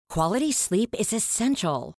Quality sleep is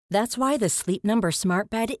essential. That's why the Sleep Number Smart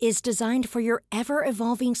Bed is designed for your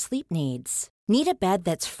ever-evolving sleep needs. Need a bed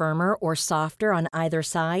that's firmer or softer on either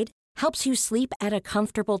side? Helps you sleep at a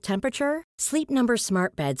comfortable temperature? Sleep Number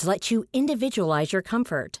Smart Beds let you individualize your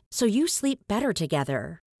comfort, so you sleep better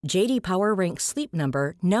together. J.D. Power ranks Sleep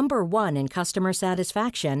Number number 1 in customer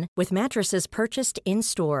satisfaction with mattresses purchased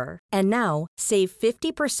in-store. And now, save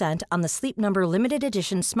 50% on the Sleep Number Limited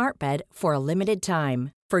Edition Smart Bed for a limited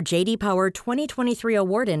time. For J.D. Power 2023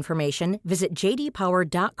 award information, visit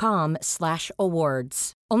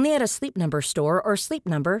jdpower.com/awards. Only at a Sleep Number store or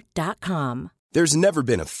sleepnumber.com. There's never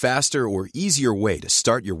been a faster or easier way to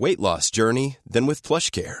start your weight loss journey than with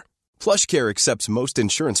PlushCare. PlushCare accepts most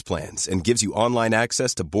insurance plans and gives you online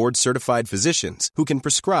access to board-certified physicians who can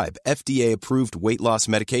prescribe FDA-approved weight loss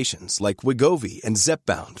medications like Wegovy and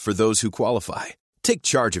Zepbound for those who qualify. Take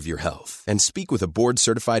charge of your health and speak with a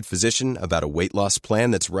board-certified physician about a weight loss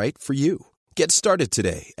plan that's right for you. Get started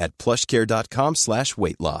today at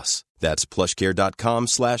plushcare.com/weight-loss. That's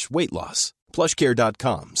plushcare.com/weight-loss.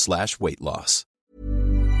 plushcare.com/weight-loss.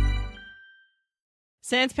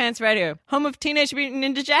 Sans Pants Radio, home of Teenage Mutant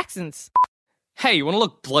Ninja Jacksons. Hey, you want to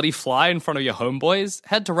look bloody fly in front of your homeboys?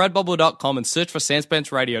 Head to redbubble.com and search for Sans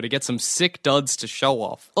Pants Radio to get some sick duds to show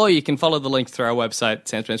off. Or you can follow the link through our website,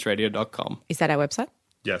 sanspantsradio.com. Is that our website?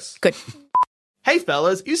 Yes. Good. Hey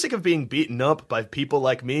fellas, you sick of being beaten up by people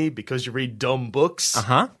like me because you read dumb books?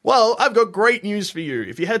 Uh-huh. Well, I've got great news for you.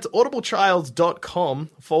 If you head to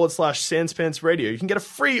audibletrials.com/sanspantsradio, you can get a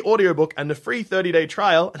free audiobook and a free 30-day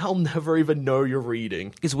trial, and I'll never even know you're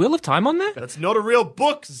reading. Is Wheel of Time on there? That's not a real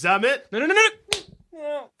book, Zammit!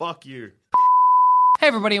 No. Fuck you. Hey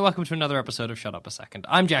everybody, and welcome to another episode of Shut Up a Second.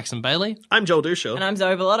 I'm Jackson Bailey. I'm Joel Dusha. And I'm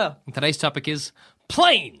Zoe Bellotta. And today's topic is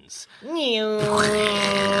planes.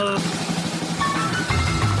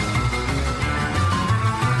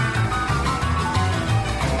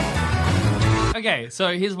 Okay,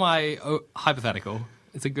 so here's my hypothetical.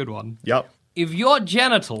 It's a good one. Yep. If your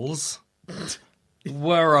genitals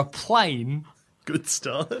were a plane, Good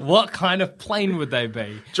start. what kind of plane would they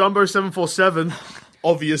be? Jumbo 747,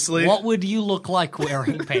 obviously. What would you look like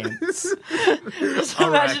wearing pants? Just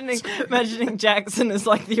imagining Jackson as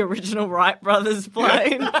like the original Wright brothers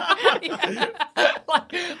plane.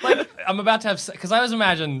 like I'm about to have, because I always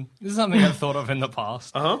imagine, this is something I've thought of in the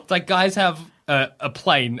past. It's like guys have a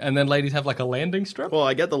plane and then ladies have like a landing strip. Well,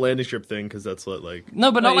 I get the landing strip thing because that's what, like... No,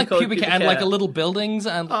 but not you like call it pubic pubic and hair. like a little buildings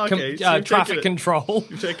and Oh, okay. So you've traffic taken it- control.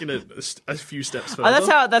 You're taking it a few steps further.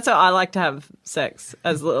 That's how I like to have sex,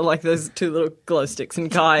 as like those two little glow sticks and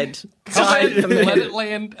guide Let them. it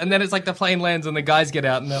land, and then it's like the plane lands and the guys get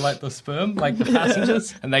out and they're like the sperm, like the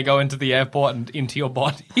passengers, and they go into the airport and into your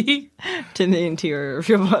body. to the interior of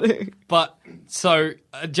your body. But so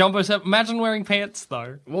Jumbo said, imagine wearing pants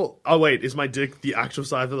though. Well, oh wait, is my dick the actual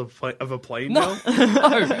size of a plane No,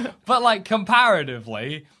 now? no, but like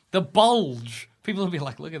comparatively, the bulge. People will be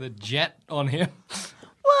like, look at the jet on him.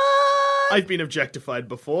 I've been objectified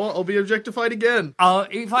before. I'll be objectified again.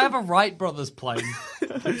 If I have a Wright Brothers plane,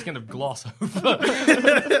 I'm just going to gloss over.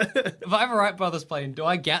 If I have a Wright Brothers plane, do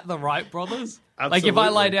I get the Wright Brothers? Like if I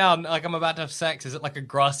lie down, like I'm about to have sex, is it like a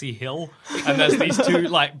grassy hill? And there's these two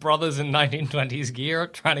like brothers in 1920s gear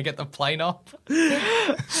trying to get the plane up?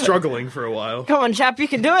 Struggling for a while. Come on, chap, you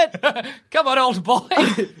can do it. Come on, old boy.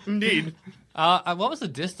 Indeed. What was the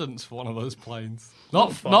distance for one of those planes?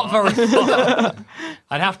 Not very far.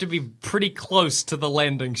 I'd have to be pretty close to the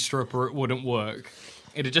landing strip or it wouldn't work.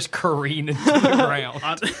 It'd just careen into the ground.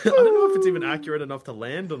 I don't know if it's even accurate enough to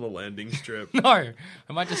land on the landing strip. No, I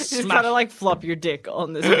might just Just smash, kind of like flop your dick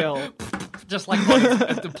on this hill. just like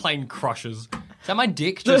as the plane crushes. Is that my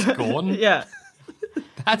dick just gone? Yeah.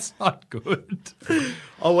 That's not good.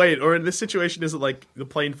 Oh wait, or in this situation, is it like the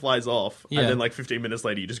plane flies off Yeah. and then like 15 minutes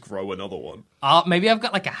later you just grow another one? Maybe I've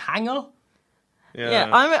got like a hanger. Yeah,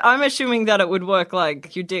 I'm assuming that it would work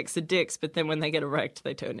like your dicks are dicks, but then when they get erect,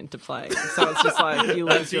 they turn into planes. So it's just like you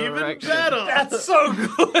lose That's your even erection. better. That's so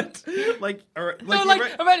good. like No,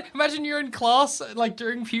 like imagine you're in class like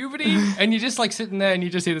during puberty and you're just like sitting there and you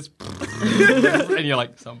just hear this and you're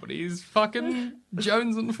like, somebody's fucking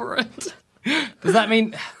jonesing for it. Does that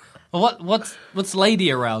mean what's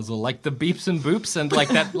lady arousal? Like the beeps and boops and like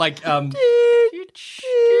that like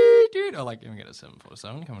or like, let me get a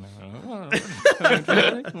 747 coming out.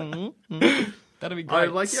 That'd be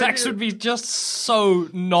great. like the Sex idea. would be just so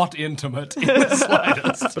not intimate in the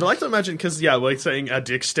slightest. But I like to imagine, because, yeah, we're saying our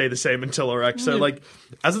dicks stay the same until erect. So, like,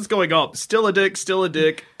 as it's going up, still a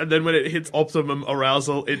dick, and then when it hits optimum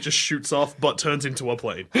arousal, it just shoots off, but turns into a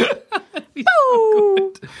plane. That'd be be so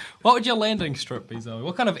good. What would your landing strip be, Zoe?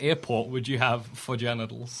 What kind of airport would you have for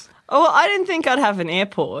genitals? Oh, well, I didn't think I'd have an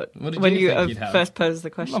airport What did when you you think you'd have? first posed the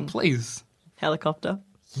question. Oh, please. Helicopter.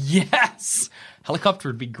 Yes! Helicopter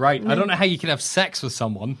would be great. I don't know how you could have sex with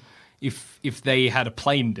someone if they had a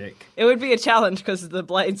plane dick. It would be a challenge because the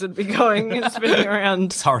blades would be going and spinning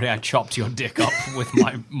around. Sorry, I chopped your dick up with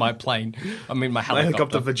my plane. I mean, my My helicopter.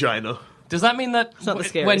 helicopter vagina Does that mean that not the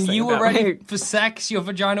scariest when thing you were about ready me. for sex, your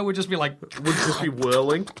vagina would just be like... would just be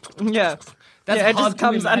whirling. Yeah. That's yeah, it hard just to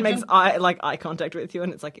comes and imagine. makes eye contact with you,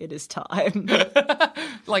 and it's like, it is time.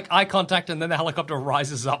 like eye contact, and then the helicopter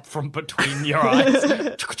rises up from between your eyes.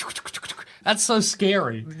 That's so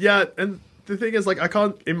scary. Yeah, and the thing is, like, I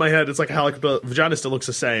can't, in my head, it's like a helicopter, vagina still looks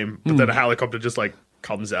the same, but then a helicopter just, like,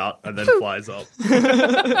 comes out and then flies up. There's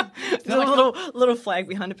a little flag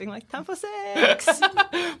behind it being like, time for sex.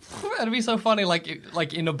 It'd be so funny, like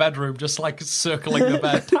in a bedroom, just like circling the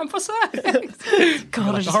bed. Time for sex.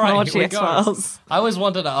 God, I just All right, watch here we the go. X-Files. I always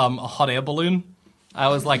wanted a hot air balloon. I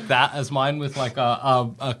was like that as mine with like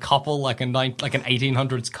a couple, like an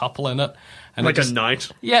 1800s couple in it. And Like it just, a knight.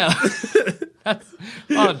 Yeah. That's,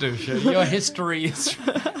 oh, douche. Your history is...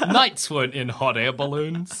 Knights weren't in hot air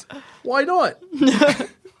balloons. Why not?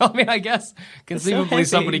 I mean, I guess conceivably heavy.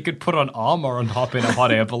 somebody could put on armor and hop in a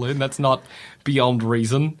hot air balloon. That's not beyond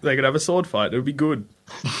reason. They could have a sword fight. It would be good.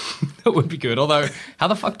 It would be good. Although, how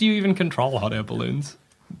the fuck do you even control hot air balloons?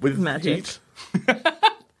 With Magic. heat.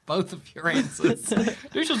 Both of your answers.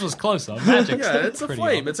 Douche's was closer. Magic. Yeah, it's a pretty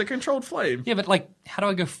flame. obvious. It's a controlled flame. Yeah, but like, how do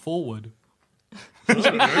I go forward?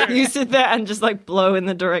 You sit there and just like blow in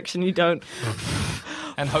the direction you don't.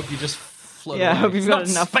 And hope you just float Yeah, I away. hope you've It's got not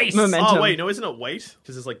enough space. momentum. Oh, wait, no, isn't it weight?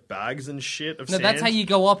 Because there's, like, bags and shit of No, sand. that's how you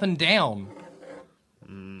go up and down.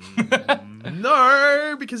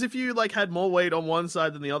 No, because if you, like, had more weight on one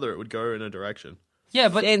side than the other, it would go in a direction. Yeah,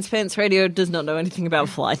 but Dan Spence Radio does not know anything about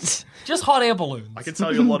flight. just hot air balloons. I can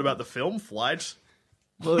tell you a lot about the film Flight.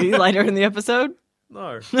 Will you later in the episode?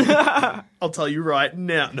 No. I'll tell you right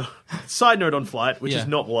now. No. Side note on Flight, which Yeah. is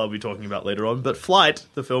not what I'll be talking about later on, but Flight,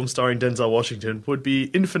 the film starring Denzel Washington, would be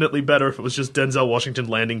infinitely better if it was just Denzel Washington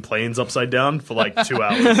landing planes upside down for like 2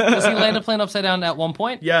 hours. Does he land a plane upside down at one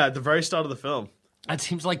point? Yeah, at the very start of the film. It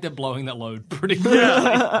seems like they're blowing that load pretty quickly.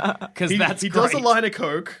 Because He, that's he great. does a line of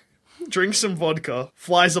coke, drinks some vodka,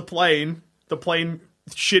 flies a plane, the plane,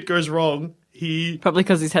 shit goes wrong, he... Probably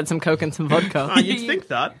because he's had some coke and some vodka. You'd think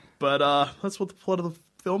that, but that's what the plot of the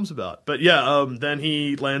film's about. But yeah, then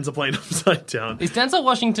he lands a plane upside down. Is Denzel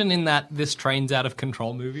Washington in that This Train's Out of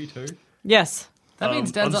Control movie too? Yes. That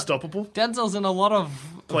means Unstoppable? Denzel's in a lot of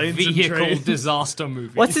Planes and vehicle trains. disaster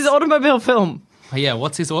movies. What's his automobile film? Oh, yeah,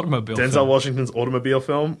 what's his automobile Denzel film? Washington's automobile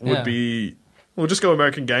film would Yeah. be... We'll just go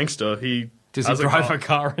American Gangster. Does he has drive a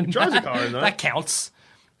car in Drives that? a car in that. That counts.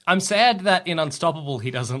 I'm sad that in Unstoppable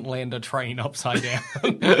he doesn't land a train upside down.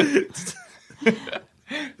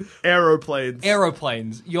 Aeroplanes.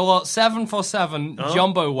 Aeroplanes. Your 747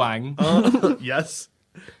 Jumbo Wang. Yes.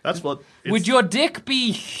 That's what... Would your dick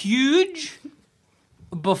be huge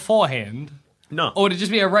beforehand? No. Or would it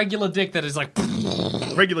just be a regular dick that is like...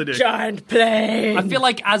 Regular dick. Giant plane. I feel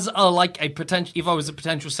like as a potential, if I was a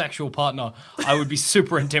potential sexual partner, I would be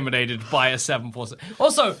super intimidated by a 747.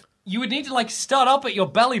 Also, you would need to like start up at your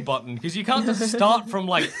belly button because you can't just start from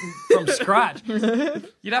scratch.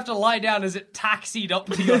 You'd have to lie down as it taxied up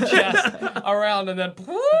to your chest around and then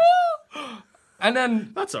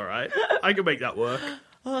That's all right. I can make that work.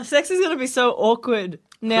 Oh, sex is going to be so awkward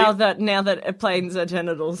now that planes are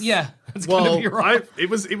genitals. yeah, it's gonna be right. It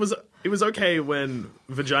was okay when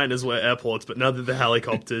vaginas were airports, but now that the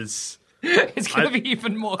helicopters... It's gonna be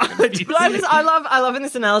even more confusing. But I love in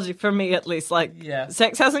this analogy, for me at least, like, Yeah.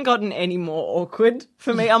 sex hasn't gotten any more awkward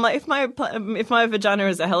for me. I'm like, if my vagina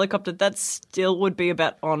is a helicopter, that still would be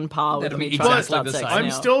about on par with That'd me be trying to exactly start the sex same. I'm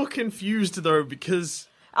now. still confused, though, because...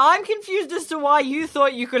 I'm confused as to why you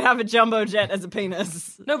thought you could have a jumbo jet as a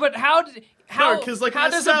penis. No, but how 'cause, like, how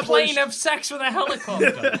we does a plane established- have sex with a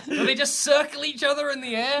helicopter? Do they just circle each other in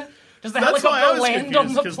the air? Does the That's why I helicopter was land on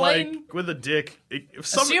confused, the 'cause, plane? like, with a dick...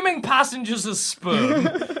 Assuming passengers are sperm.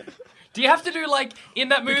 Do you have to do like in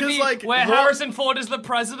that movie Because, like, where Ro- Harrison Ford is the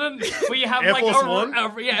president, where you have Air like Force One?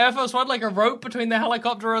 Air Force One, like a rope between the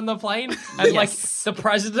helicopter and the plane, and like the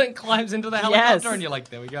president climbs into the helicopter, and you're like,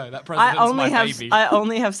 there we go, that president's I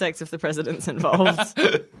only have sex if the president's involved.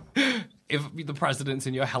 If the president's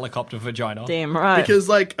in your helicopter vagina. Damn right. Because,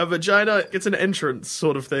 like, a vagina, it's an entrance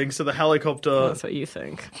sort of thing, so the helicopter... That's what you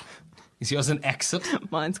think. Is yours an exit?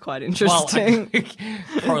 Mine's quite Well, interesting.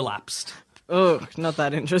 prolapsed. Oh, not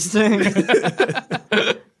that interesting.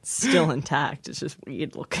 Still intact. It's just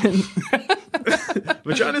weird looking.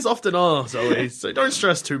 Vaginas often are, Zoe, so don't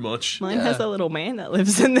stress too much. Mine has a little man that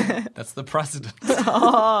lives in there. That's the president.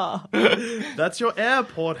 That's your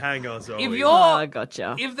airport hangar, Zoe. If you're, Oh,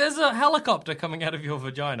 gotcha. if there's a helicopter coming out of your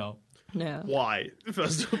vagina, Yeah. Why?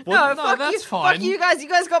 First of all, No, what? fuck that's you, fine. Fuck you guys. You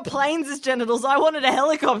guys got planes as genitals. I wanted a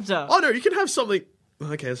helicopter. Oh no, you can have something.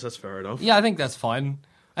 Okay, so that's fair enough. yeah, I think that's fine.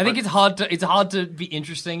 I think it's hard to be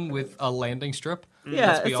interesting with a landing strip. Yeah,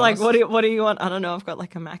 let's be it's like, honest. what do you want? I don't know. I've got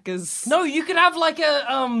like a Macca's. No, you could have like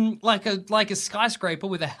a skyscraper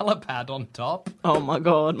with a helipad on top. Oh my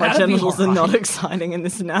god, my That'd be genitals are not alright. exciting in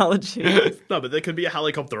this analogy. No, but there could be a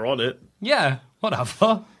helicopter on it. Yeah,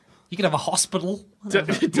 whatever. You could have a hospital.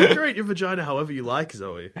 Decorate your vagina however you like,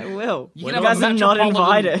 Zoe. I will. You You can have guys a are not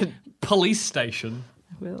metropolitan invited. Police station.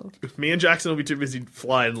 I will. Me and Jackson will be too busy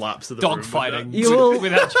flying laps of the Dog room with fighting. that. You will-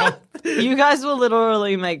 Without John. You guys will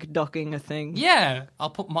literally make docking a thing. Yeah, I'll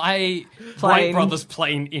put my Wright Plane. Brothers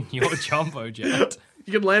plane in your jumbo jet.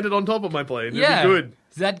 You can land it on top of my plane. Yeah. It'd be good.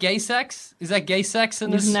 Is that gay sex? Is that gay sex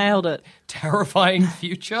in You've this nailed it. terrifying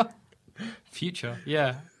future? Future,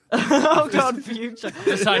 yeah. Oh god, future.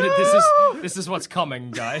 Decided this is what's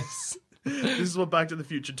coming, guys. This is what Back to the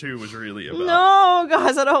Future 2 was really about. No,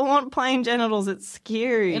 guys, I don't want plain genitals. It's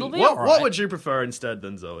scary. It'll be What alright. would you prefer instead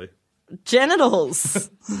then, Zoe?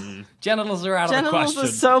 Genitals. Genitals are out of the Genitals question. are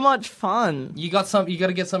so much fun. You got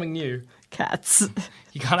to get something new. Cats.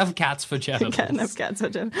 You can't have cats for genitals. Can't have cats or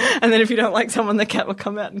genitals. And then if you don't like someone, the cat will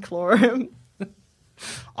come out and claw him.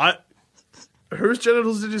 Whose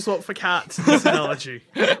genitals did you swap for cats in this analogy?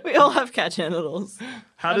 We all have cat genitals.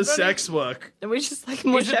 How does sex work? And we just like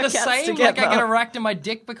mush Is it our the cats same? together. Like I get erect and my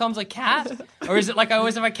dick becomes a cat? Or is it like I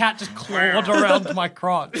always have a cat just clawed around my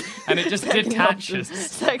crotch and it just detaches?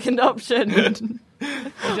 Second option.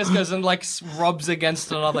 It just goes and like rubs against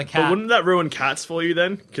another But cat. wouldn't that ruin cats for you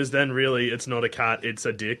then? Because then really it's not a cat, it's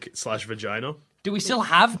a dick / vagina. Do we still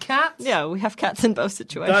have cats? Yeah, we have cats in both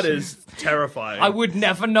situations. That is terrifying. I would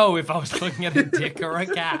never know if I was looking at a dick or a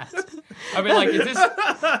cat. I'd be like, is this...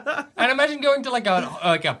 And imagine going to like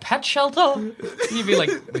a pet shelter. You'd be like,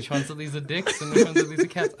 which ones of these are dicks and which ones of these are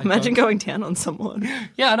cats? I Imagine don't- going down on someone.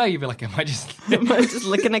 Yeah, I know. You'd be like, am I just... Am I just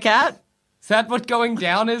licking a cat? Is that what going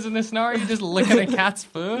down is in this scenario? You're just licking a cat's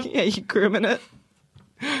fur? Yeah, you grooming it.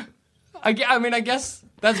 I mean, I guess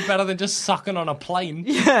that's better than just sucking on a plane.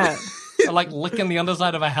 Yeah. Or like licking the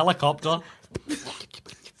underside of a helicopter.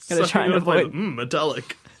 Gonna try and avoid.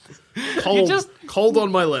 Metallic. Cold, just- cold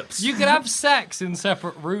on my lips. You could have sex in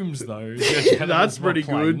separate rooms, though. That's pretty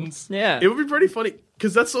good. Yeah. It would be pretty funny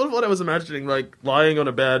because that's sort of what I was imagining, like lying on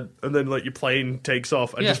a bed and then like your plane takes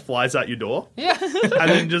off and Yeah. just flies out your door, Yeah. and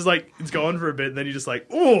then just like it's gone for a bit, and then you're just like,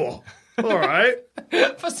 oh, all right.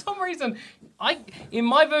 For some reason, in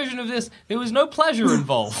my version of this, there was no pleasure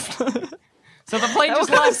involved. So the plane What just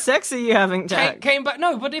kind of like sex are you having, Jack? came back.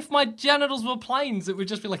 No, but if my genitals were planes, it would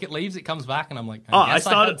just be like it leaves, it comes back, and I'm like, I guess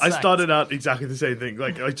started. had I sex. started out exactly the same thing.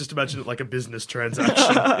 Like I just imagine it like a business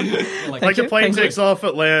transaction. Like, Like a plane Thank you. takes off,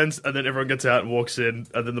 it lands, and then everyone gets out and walks in,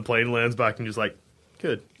 and then the plane lands back, and you're just like,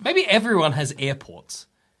 good. maybe everyone has airports,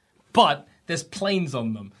 but there's planes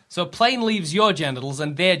on them. So a plane leaves your genitals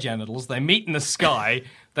and their genitals. They meet in the sky.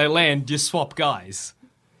 They land. You swap guys.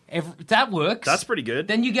 That works. That's pretty good.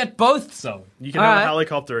 Then you get both. So You can have a Alright.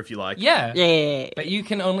 helicopter if you like. yeah. Yeah. But you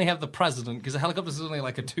can only have the president because the helicopter's only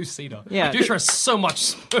like a 2-seater. Yeah. Dusha has so much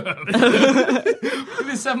sperm.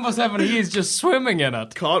 This 747, he is just swimming in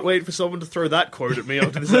it. Can't wait for someone to throw that quote at me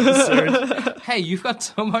after this episode. Hey, you've got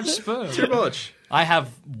so much sperm. Too much. I have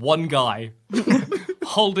one guy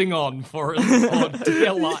holding on for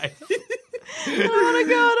dear life. I wanna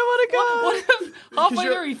go. What if halfway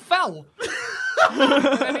you're- there he fell? And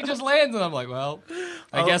then he just lands and I'm like, well,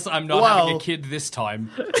 I guess I'm not having well. a kid this time.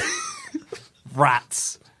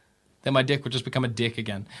 Rats. Then my dick would just become a dick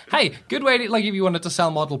again. Hey, good way to, like, if you wanted to sell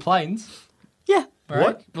model planes. Yeah.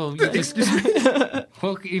 Right? Well, you just...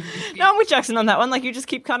 well, if, No, I'm with Jackson on that one. Like, you just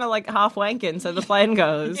keep kind of like half wanking so the plane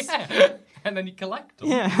goes. yeah. And then you collect them.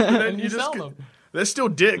 Yeah. And you sell them. They're still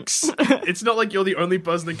dicks. It's not like you're the only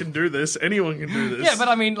person that can do this. Anyone can do this. Yeah, but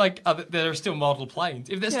I mean, like, there are still model planes.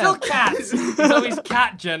 If there's still cats in Zoe's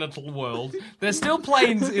cat genital world, there's still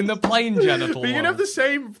planes in the plane genital But you can have world. the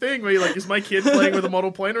same thing where you're like, is my kid playing with a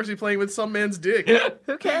model plane or is he playing with some man's dick?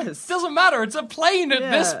 Who cares? Doesn't matter. It's a plane at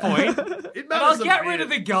this point. It And I'll matters a get bit. rid of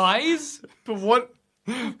the guys. But what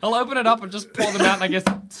I'll open it up and just pour them out and I guess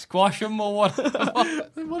squash them or whatever.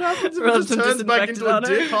 what happens if Rub it just some turns back disinfectant into a on it.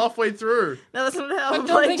 dick halfway through? No, that's not how I don't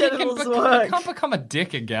plane think it genitals can work. it can't become a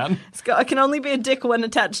dick again. It can only be a dick when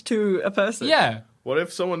attached to a person. Yeah. What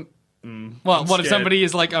if someone What if scared. somebody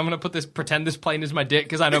is like, I'm going to pretend this plane is my dick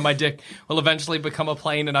because I know my dick will eventually become a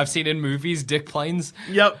plane, and I've seen in movies dick planes.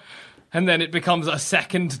 Yep. And then it becomes a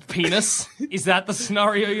second penis. Is that the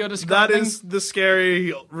scenario you're describing? That is the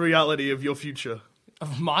scary reality of your future.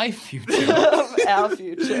 Of my future. Our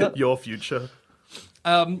future. Your future.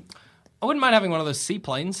 I wouldn't mind having one of those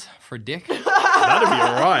seaplanes for a dick. That'd be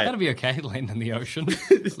alright. That'd be okay. Land in the ocean.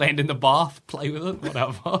 Land in the bath. Play with it.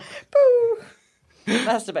 Whatever.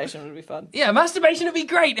 Masturbation would be fun. Yeah, masturbation would be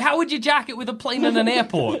great. How would you jack it with a plane in an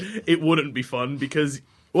airport? It wouldn't be fun because,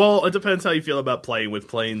 well, it depends how you feel about playing with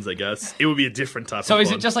planes, I guess. It would be a different type So of is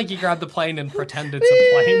fun. it just like you grab the plane and pretend it's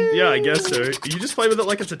a plane? Yeah, I guess so. You just play with it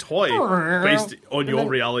like it's a toy, based on your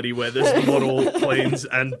reality where there's model planes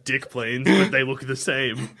and dick planes, but they look the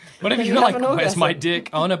same. What if You you're have like, an where's my orgasm. dick?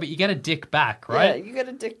 Oh no, but you get a dick back, Yeah, right? you get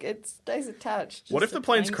a dick. It stays attached. What if just the a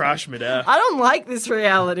planes plane crash midair? I don't like this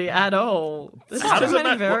reality at all. There's How too does it many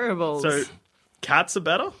ma- variables. So, cats are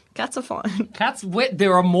better? Cats are fine. Cats,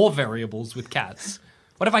 there are more variables with cats.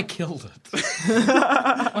 What if I killed it?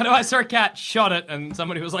 What if I saw a cat, shot it, and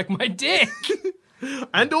somebody was like, my dick?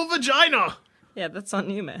 And or vagina! Yeah, that's on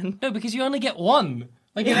you, man. No, because you only get one.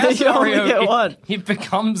 Like in Yeah, our you only scenario, get one. it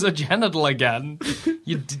becomes a genital again.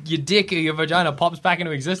 Your dick or your vagina pops back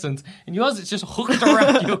into existence, and yours it's just hooked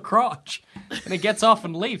around your crotch, and it gets off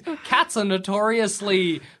and leaves. Cats are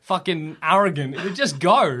notoriously fucking arrogant. It would just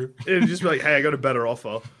go. It'd just be like, hey, I got a better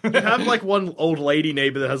offer. You have like one old lady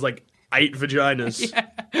neighbor that has like 8 vaginas.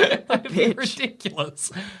 It'd be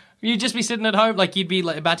ridiculous. You'd just be sitting at home, like you'd be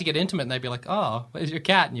like, about to get intimate, and they'd be like, "Oh, where's your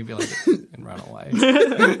cat?" And you'd be like, "And run away."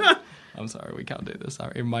 I'm sorry, we can't do this.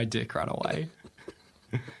 Sorry, my dick ran away.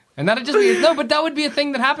 And that'd just be no, but that would be a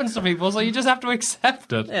thing that happens to people, so you just have to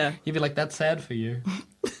accept it. Yeah. You'd be like, "That's sad for you."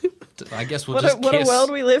 I guess we'll What just a kiss.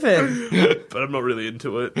 world we live in. But I'm not really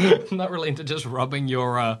into it. I'm not really into just rubbing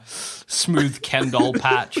your smooth Ken doll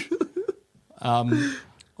patch.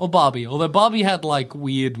 Or Barbie. Although Barbie had like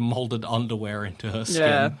weird molded underwear into her skin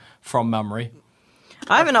Yeah. from memory.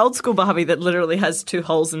 I have an old school Barbie that literally has 2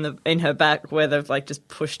 holes in her back where they've like just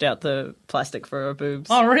pushed out the plastic for her boobs.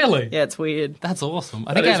 Oh, really? Yeah, it's weird. That's awesome.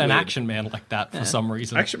 I think I is had an weird. Action Man like that for some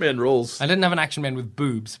reason. Action Man rules. I didn't have an Action Man with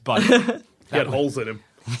boobs, but He had holes in him.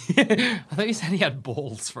 I thought you said he had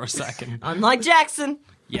balls for a second. Unlike Jackson.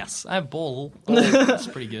 Yes, I have ball. That's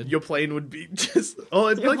pretty good. Your plane would be just... Oh,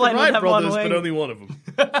 it's Your like the plane would Wright have one brothers, but wing. only one of them.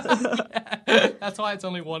 That's why it's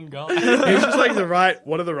only one guy. It's just like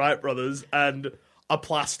one of the Wright brothers and a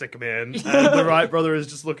plastic man. And the Wright brother is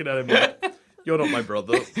just looking at him like, you're not my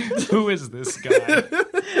brother. Who is this guy?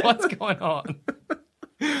 What's going on?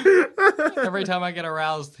 Every time I get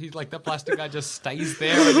aroused, he's like, the plastic guy just stays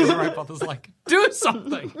there, and the Wright brother's like, do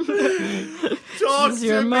something. Talk This is to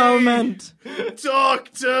your me. moment.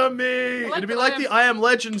 Talk to me. like It'd be that like I the am- I Am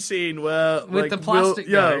Legend scene where With like, the plastic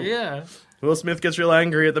guy, Will, yeah. Will Smith gets real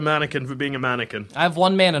angry at the mannequin for being a mannequin. I have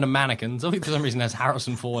one man and a mannequin. Zoe, for some reason, has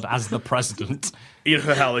Harrison Ford as the president. In her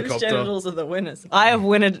Whose helicopter. genitals are the winners? I have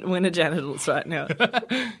winner genitals right now.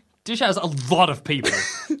 Dish has a lot of people.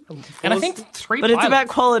 And I think 3 But it's pilots. about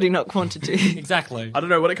quality, not quantity. Exactly. I don't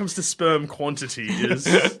know, when it comes to sperm quantity is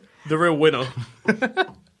the real winner.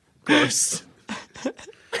 Gross.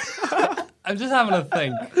 I'm just having a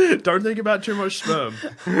think. Don't think about too much sperm.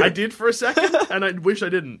 I did for a second, and I wish I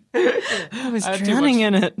didn't. I was I have too drowning much-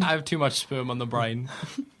 in it. I have too much sperm on the brain.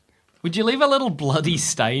 Would you leave a little bloody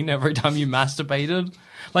stain every time you masturbated?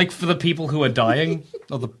 Like for the people who are dying?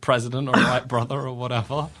 Or the president or Wright brother or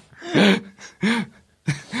whatever?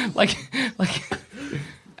 like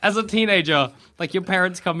as a teenager, like your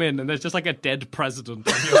parents come in and there's just like a dead president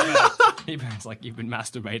on your bed. Your parents like, you've been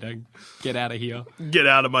masturbating. Get out of here. Get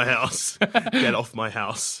out of my house. Get off my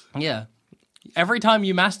house. Yeah. Every time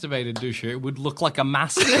you masturbated, Dusha, it would look like a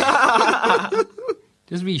massacre.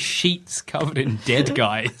 Just be sheets covered in dead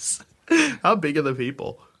guys. How big are the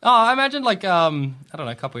people? Oh, I imagine like, I don't know,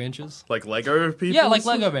 a couple of inches. Like Lego people? Yeah, like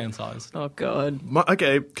Lego man size. Oh, God.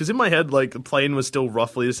 Okay, because in my head, like, the plane was still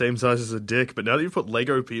roughly the same size as a dick, but now that you've put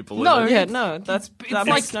Lego people No, in it, Yeah, no, that like-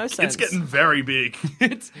 makes no sense. it's getting very big.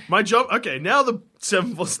 It's My jump... Okay, now the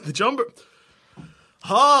 747... The jumper...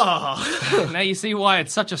 Ah! Now you see why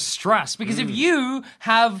it's such a stress. Because if you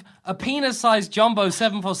have a penis-sized jumbo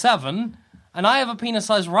 747, and I have a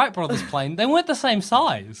penis-sized Wright Brothers plane. They weren't the same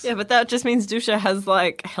size. Yeah, but that just means Dusha has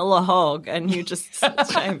like hella hog, and you just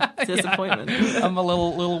shame disappointment. I'm a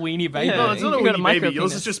little weenie baby. Yeah. No, it's not a You got a weenie baby.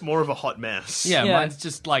 Yours micropenis. is just more of a hot mess. Yeah, Yeah. mine's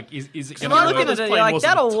just like, is it You're going to looking work? at it, plane you're like, wasn't-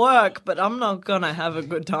 that'll work, but I'm not gonna have a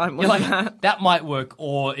good time with You're like, that. that might work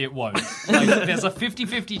or it won't. Like, there's a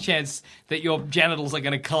 50-50 chance that your genitals are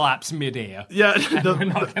going to collapse mid-air. Yeah, We're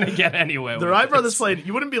not going to get anywhere the with Wright this. Brothers plane,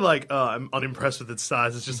 you wouldn't be like, oh, I'm unimpressed with its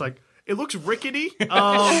size. It's just like, it looks rickety.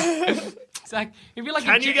 It's like, it'd be like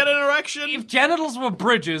Can if you gen- get an erection? If genitals were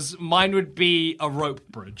bridges, mine would be a rope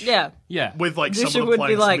bridge. Yeah. Yeah. With like Dusha some of the would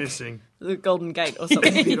be planks like missing. the Golden Gate or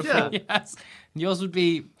something beautiful. Yeah. Yes. Yours would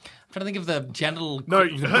be... I'm trying to think of the genital No,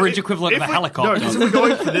 the bridge equivalent of a helicopter. No, because we're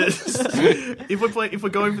going for this. if we're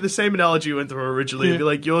going for the same analogy you went through originally, it'd be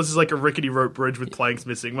like yours is like a rickety rope bridge with planks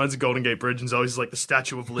missing. Mine's a Golden Gate Bridge, and Zoe's is like the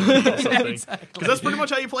Statue of Liberty or something. Because exactly. that's pretty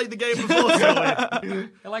much how you played the game before, Zoe.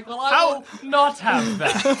 You're like, well, I will not have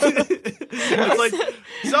that. It's like,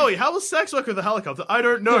 Zoe, how will sex work with a helicopter? I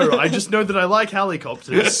don't know. I just know that I like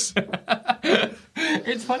helicopters.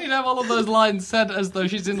 It's funny to have all of those lines said as though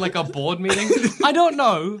she's in like a board meeting. I don't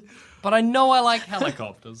know, but I know I like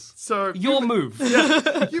helicopters. So Your move.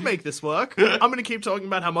 you make this work. I'm going to keep talking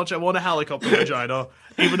about how much I want a helicopter vagina,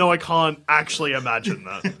 even though I can't actually imagine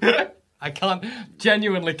that. I can't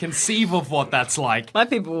genuinely conceive of what that's like, My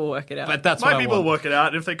people will work it out. but that's My what people I will want. work it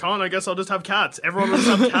out. If they can't, I guess I'll just have cats. Everyone must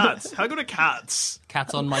have cats. How good are cats?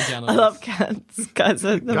 Cats on my genitals. I love cats. Guys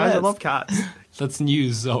are the Guys, I best. love cats. That's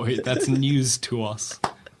news, Zoe. That's news to us.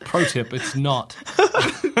 Pro tip, it's not.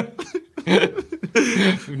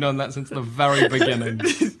 We've known that since the very beginning.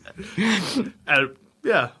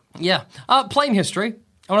 Yeah. Yeah. Plane history.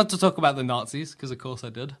 I wanted to talk about the Nazis, because of course I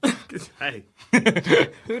did. Hey.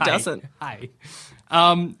 Who doesn't? Hi.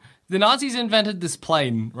 The Nazis invented this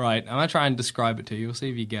plane, right? I'm going to try and describe it to you. We'll see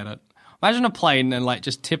if you get it. Imagine a plane and like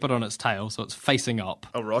just tip it on its tail so it's facing up.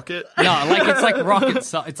 A rocket? No, like it's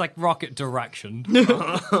like it's like rocket direction.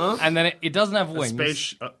 And then it doesn't have wings.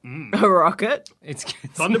 Space. A rocket? It's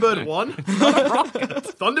Thunderbird 1? not a rocket.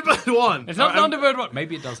 Thunderbird 1. It's not Thunderbird 1.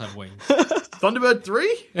 Maybe it does have wings. Thunderbird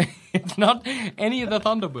 3? It's not any of the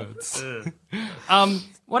Thunderbirds.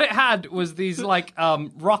 What it had was these like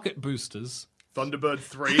rocket boosters Thunderbird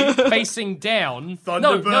 3? facing down.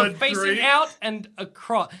 Thunderbird no, facing 3? out and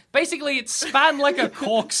across. Basically, it span like a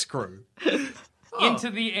corkscrew into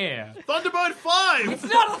the air. Thunderbird 5? It's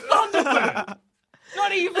not a Thunderbird.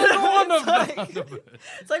 Not even one of the Thunderbirds.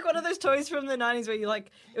 It's like one of those toys from the 90s where you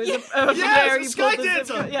like, it was a Yeah, very it's a Sky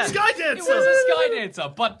Dancer! Sky It Dancer! was a Sky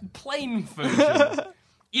Dancer, but plain version.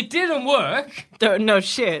 It didn't work, No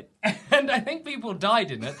shit. and I think people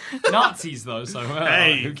died in it. Nazis, though, so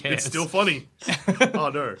Hey, who cares? it's still funny. Oh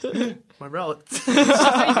no. My relatives.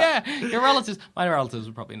 Yeah, your relatives. My relatives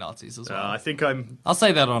were probably Nazis as well. I think I'm. I'll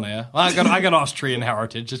say that on air. I got Austrian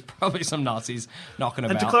heritage. There's probably some Nazis knocking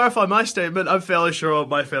And to about. clarify my statement, I'm fairly sure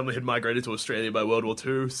my family had migrated to Australia by World War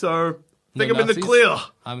II, so I think No I'm in the Nazis? clear.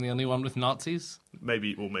 I'm the only one with Nazis.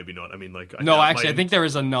 Maybe, or maybe not. I mean, like. No, doubt actually, my- I think there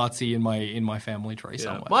is a Nazi in my family tree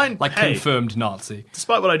somewhere. Mine- like hey. confirmed Nazi.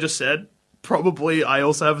 Despite what I just said, probably I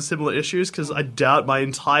also have similar issues because I doubt my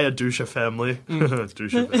entire Dusha family.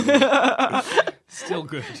 Dusha family. Still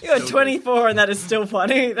good. You're 24 and that is still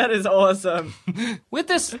funny. That is awesome. With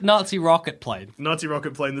this Nazi rocket plane. Nazi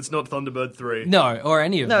rocket plane that's not Thunderbird 3. No, or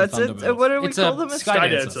any of No, the it's Thunderbirds. what do we It's call a them? Sky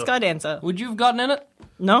Dancer. Dancer. Sky Dancer. Would you have gotten in it?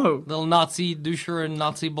 No. Little Nazi doucher and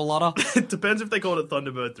Nazi ballotta? It depends if they called it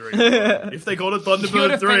Thunderbird 3. If they called it You'd Thunderbird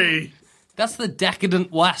have 3. That's the decadent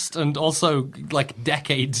West and also like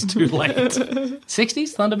decades too late.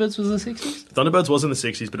 60s? Thunderbirds was the 60s? Thunderbirds was in the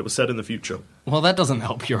 60s, but it was set in the future. Well, that doesn't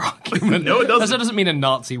help your argument. No, it doesn't. That doesn't mean a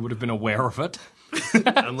Nazi would have been aware of it.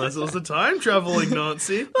 Unless it was a time traveling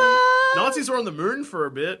Nazi. Nazis were on the moon for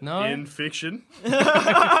a bit No. in fiction.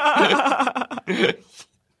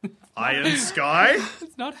 Iron Sky.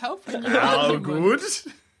 It's not helping you. How good.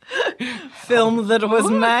 Film that was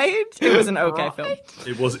made. It was an okay film.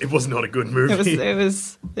 It was not a good movie.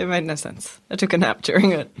 It made no sense. I took a nap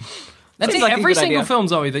during it. That's Seems like a every good single idea. film,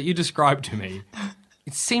 Zoe, that you described to me.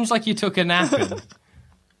 It seems like you took a nap in.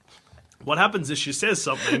 What happens is she says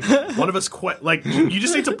something, one of us you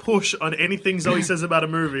just need to push on anything Zoe says about a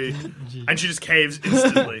movie, and she just caves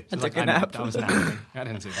instantly. I took I a nap. was napping. I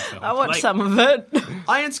didn't see the film. I watched Like- some of it.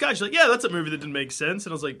 Iron Sky, she's like, yeah, that's a movie that didn't make sense.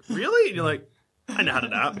 And I was like, really? And you're like, I know how to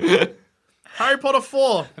nap. Harry Potter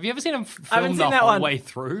 4. Have you ever seen him haven't film seen the that whole one. way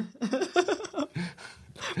through?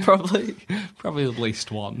 Probably. Probably at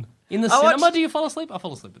least one. In the cinema, do you fall asleep? I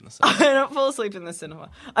fall asleep in the cinema. I don't fall asleep in the cinema.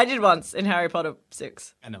 I did once in Harry Potter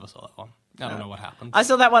 6. I never saw that one. I don't know what happened. I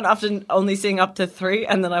saw that one after only seeing up to 3,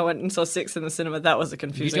 and then I went and saw 6 in the cinema. That was a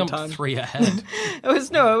confusing You time. jumped 3 ahead. It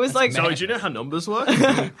was like So, do you know how numbers work?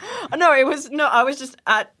 I was just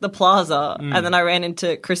at the plaza, and then I ran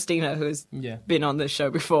into Christina, who's been on this show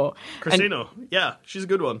before. Christina, yeah, she's a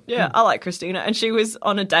good one. Yeah, I like Christina, and she was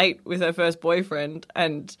on a date with her first boyfriend,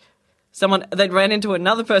 and they'd ran into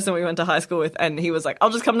another person we went to high school with, and he was like, I'll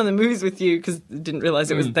just come to the movies with you, because didn't realize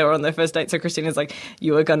they were on their first date. So Christina's like,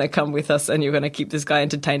 you are going to come with us and you're going to keep this guy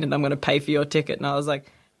entertained and I'm going to pay for your ticket. And I was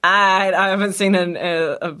like, I haven't seen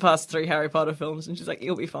past 3 Harry Potter films. And she's like,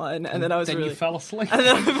 you'll be fine. And then you fell asleep. And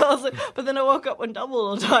then I fell asleep. But then I woke up when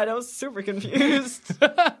Dumbledore died. I was super confused.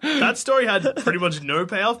 That story had pretty much no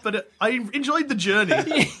payoff, but I enjoyed the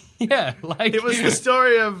journey. Yeah, like... It was the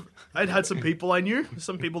story of... I'd had some people I knew,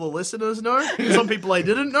 some people the listeners know, some people I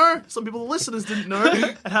didn't know, some people the listeners didn't know.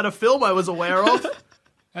 I had a film I was aware of.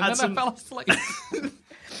 And then I fell asleep.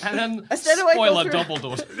 And then, I stayed awake spoiler,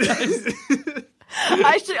 Dumbledore.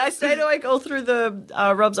 I stayed awake all through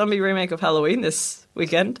the Rob Zombie remake of Halloween this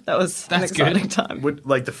weekend. That's an exciting time.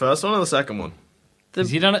 Like the first one or the second one?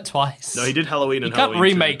 Has he done it twice? No, he did Halloween and you can't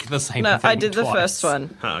Halloween remake the same No, thing I did the twice. first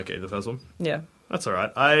one. Okay, the first one. Yeah. That's all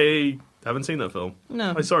right. I haven't seen that film.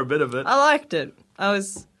 No. I saw a bit of it. I liked it. I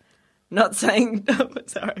was not saying...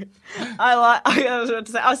 Sorry. I was about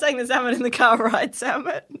to say... I was saying the salmon in the car ride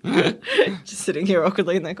salmon. Just sitting here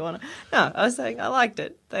awkwardly in the corner. No, I was saying I liked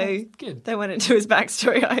it. They went into his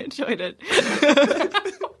backstory. I enjoyed it.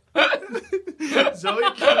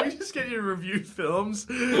 Zoe, can we just get you to review films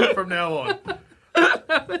from now on?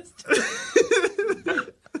 I don't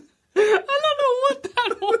know what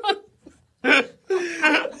that was.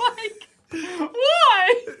 Like,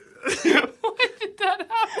 why? Why did that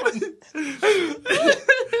happen?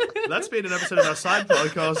 That's been an episode of our side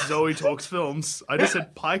podcast, Zoe Talks Films. I just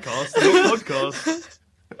said piecast, not podcast.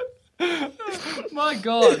 My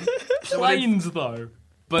God. Planes, though.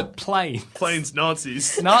 But planes. Planes,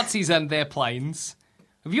 Nazis. Nazis and their planes.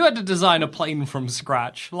 Have you had to design a plane from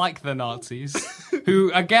scratch, like the Nazis,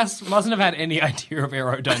 who I guess mustn't have had any idea of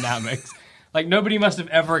aerodynamics? Like, nobody must have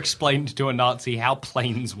ever explained to a Nazi how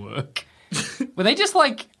planes work. Were they just,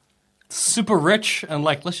 like, super rich and,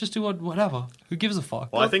 like, let's just do whatever? Who gives a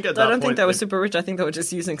fuck? Well, I think at that I don't point, think they were super rich. I think they were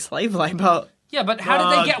just using slave labor. Yeah, but how did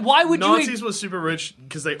they get... Why would you... Nazis were super rich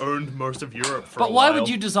because they owned most of Europe for a But why while. would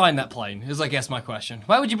you design that plane, is I guess my question.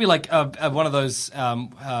 Why would you be like one of those,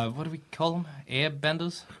 what do we call them?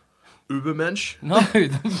 Airbenders? Ubermensch? No,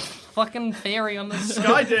 the fucking fairy on the...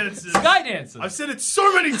 Sky dancers. Sky dancers! I've said it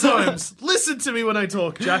so many times. Listen to me when I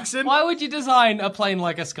talk, Jackson. Why would you design a plane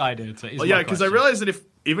like a sky dancer? Well, yeah, because I realized that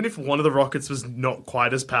even if one of the rockets was not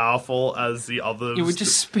quite as powerful as the others, it would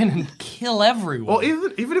just spin and kill everyone. Well,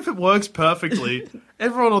 even if it works perfectly,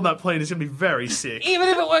 everyone on that plane is going to be very sick. Even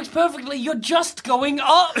if it works perfectly, you're just going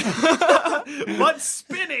up. But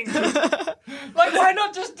spinning. Like, why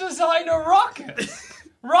not just design a rocket?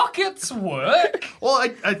 Rockets work. Well,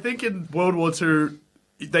 I think in World War II,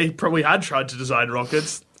 they probably had tried to design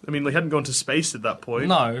rockets. I mean, they hadn't gone to space at that point.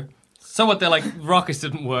 No. So what, they're like, rockets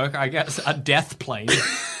didn't work, I guess, a death plane.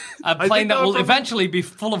 A plane that will eventually be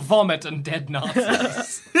full of vomit and dead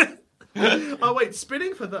Nazis. Oh, wait,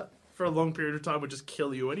 spinning for a long period of time would just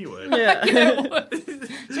kill you anyway. Yeah.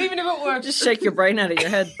 So even if it works, Just shake your brain out of your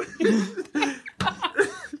head.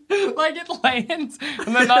 like it lands,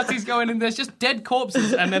 and the Nazis go in and there's just dead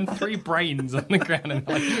corpses and then 3 brains on the ground, and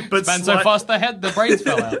like, But span so fast the brains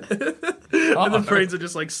fell out. And the brains are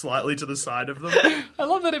just like slightly to the side of them. I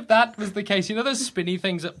love that if that was the case, you know those spinny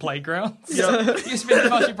things at playgrounds? Yeah. You spin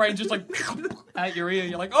fast, your brain just like out your ear,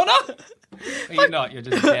 you're like, oh no! But you're not, you're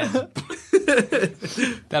just dead.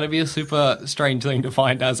 That'd be a super strange thing to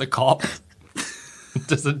find as a cop.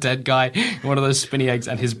 Just a dead guy in one of those spinny eggs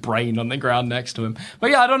and his brain on the ground next to him. But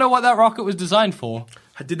yeah, I don't know what that rocket was designed for.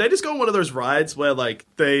 Did they just go on one of those rides where, like,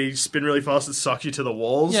 they spin really fast and suck you to the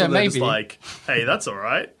walls? Yeah, and they're maybe. just like, hey, that's all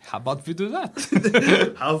right. How about we do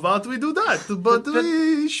that? How about we do that? But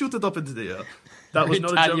we shoot it up into the air. That was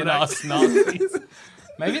not a German Italian-ass accent. Nazis.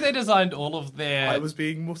 Maybe they designed all of their... I was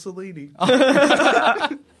being Mussolini.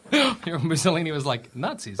 Mussolini was like,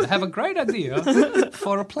 Nazis, I have a great idea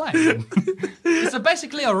for a plane. It's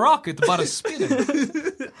basically a rocket, but a spinning. Hey?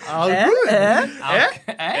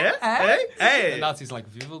 The Nazis like,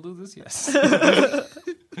 we will do this, yes. I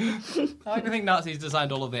like to think Nazis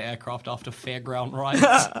designed all of their aircraft after fairground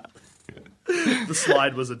rides. The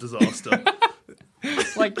slide was a disaster.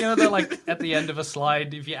 Like, you know, they're like, at the end of a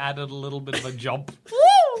slide, if you added a little bit of a jump.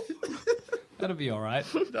 That'd be all right.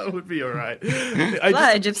 That would be all right.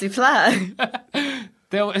 Fly, gypsy, fly.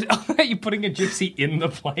 Are you putting a gypsy in the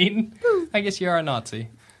plane? I guess you're a Nazi.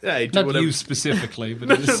 Yeah, Not you specifically, but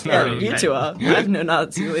in this scenario. You two are. I have no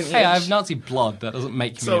Nazi lineage. Hey, I have Nazi blood. That doesn't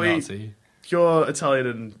make me a Nazi. You're Italian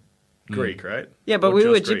and Greek, right? Yeah, but Or we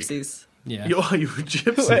were just Greek? gypsies. Yeah. You were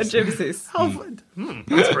gypsies. We're gypsies.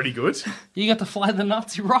 That's pretty good. You got to fly the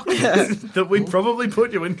Nazi rocket. That we probably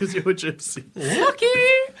put you in because you were gypsy.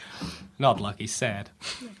 Lucky. Not lucky, sad.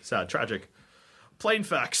 Sad, tragic. Plain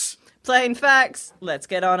facts. Plain facts. Let's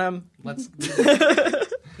get on them. Let's.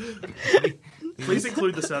 Please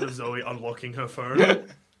include the sound of Zoe unlocking her phone in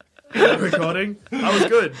the recording. That was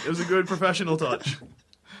good. It was a good professional touch.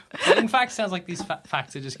 In fact, sounds like these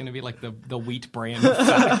facts are just going to be like the wheat brand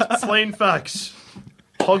facts. Plain facts.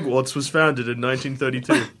 Hogwarts was founded in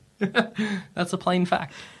 1932. That's a plain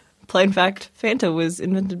fact. Plain fact. Fanta was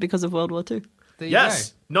invented because of World War II. There you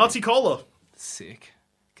Yes, Nazi cola. go. Sick.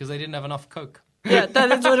 Because they didn't have enough Coke. Yeah,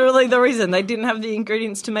 that is literally the reason. They didn't have the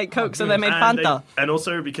ingredients to make Coke, so they made Fanta. And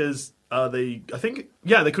also because they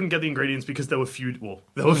couldn't get the ingredients because they were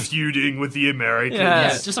feuding with the Americans. Yeah.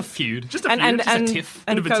 Yeah, just a feud. Just a feud, And just a tiff.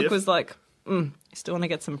 and Bit of a Coke tiff. was like, you still want to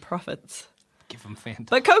get some profits. Give them Fanta.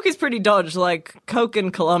 But Coke is pretty dodged. Like Coke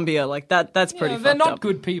and Colombia, like that's pretty. They're fucked not up.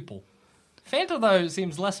 good people. Fanta, though,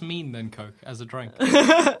 seems less mean than Coke as a drink.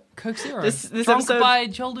 Coke Zero. This Drunk episode- by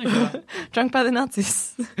Joel Dusha. Drunk by the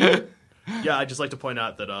Nazis. Yeah, I'd just like to point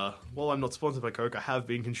out that while I'm not sponsored by Coke, I have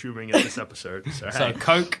been consuming it this episode. So, So hey.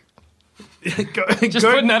 Coke. Just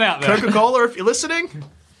putting that out there. Coca-Cola, if you're listening,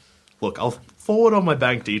 look, I'll forward on my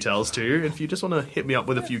bank details to you. If you just want to hit me up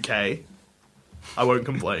with a few K, I won't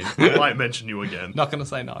complain. I might mention you again. Not going to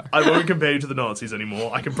say no. I won't compare you to the Nazis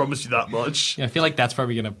anymore. I can promise you that much. Yeah, I feel like that's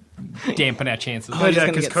probably going to dampen our chances. Oh, yeah, gonna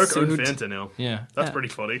because get Coke owns sued. Fanta now. Yeah. That's pretty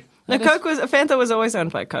funny. No, Fanta was always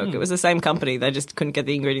owned by Coke. It was the same company. They just couldn't get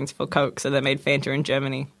the ingredients for Coke, so they made Fanta in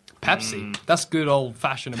Germany. Pepsi. That's good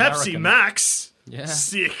old-fashioned Pepsi American. Max. Yeah.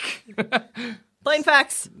 Sick. Plain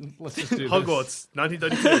facts. Let's just do this. Hogwarts,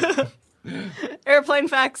 1932. Airplane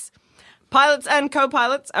facts. Pilots and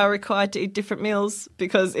co-pilots are required to eat different meals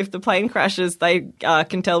because if the plane crashes, they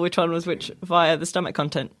can tell which one was which via the stomach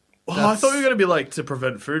content. Oh, I thought you were going to be like to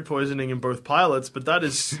prevent food poisoning in both pilots, but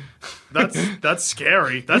that's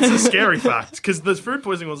scary. That's a scary fact because the food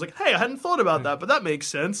poisoning was like, hey, I hadn't thought about that, but that makes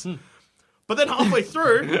sense. But then halfway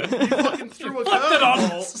through, you fucking threw a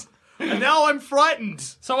curveball, and now I'm frightened.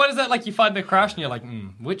 So what is that like? You find the crash and you're like,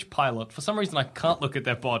 which pilot? For some reason, I can't look at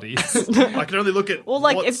their bodies. I can only look at Well,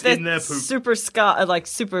 like what's if they're in their poop. super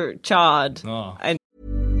super charred, Oh. and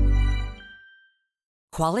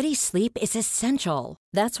Quality sleep is essential.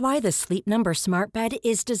 That's why the Sleep Number Smart Bed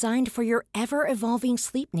is designed for your ever-evolving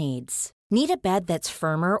sleep needs. Need a bed that's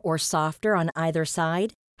firmer or softer on either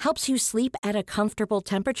side? Helps you sleep at a comfortable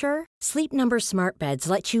temperature? Sleep Number Smart Beds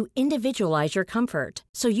let you individualize your comfort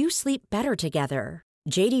so you sleep better together.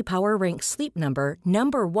 JD Power ranks Sleep Number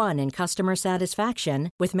number 1 in customer satisfaction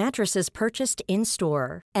with mattresses purchased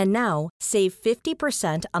in-store. And now, save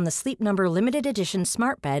 50% on the Sleep Number Limited Edition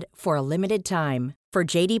Smart Bed for a limited time. For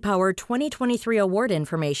JD Power 2023 award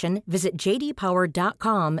information, visit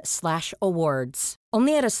jdpower.com/awards.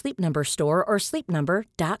 Only at a Sleep Number store or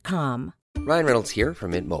sleepnumber.com. Ryan Reynolds here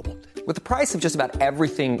from Mint Mobile. With the price of just about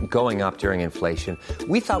everything going up during inflation,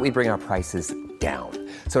 we thought we'd bring our prices down.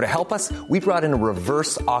 So to help us, we brought in a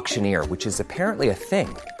reverse auctioneer, which is apparently a thing.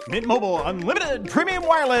 Mint Mobile Unlimited Premium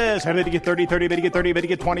Wireless. How to get 30, 30, bit to get 30, bit to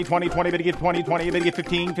get 20, 20, 20, bit to get 20, 20, bit to get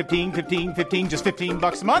 15, 15, 15, 15, just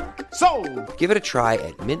 $15 a month? Sold! Give it a try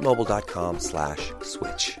at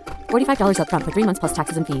mintmobile.com/switch. $45 up front for 3 months plus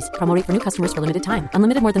taxes and fees. Promo rate for new customers for limited time.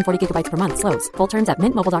 Unlimited more than 40 gigabytes per month. Slows full terms at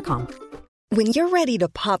mintmobile.com. When you're ready to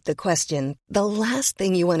pop the question, the last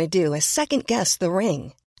thing you want to do is second-guess the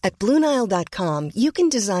ring. At BlueNile.com, you can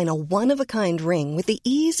design a one-of-a-kind ring with the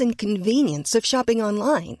ease and convenience of shopping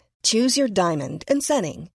online. Choose your diamond and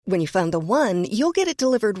setting. When you find the one, you'll get it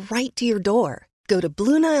delivered right to your door. Go to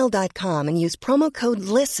BlueNile.com and use promo code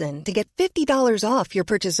LISTEN to get $50 off your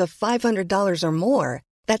purchase of $500 or more.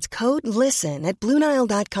 That's code LISTEN at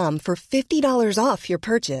BlueNile.com for $50 off your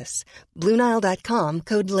purchase. BlueNile.com,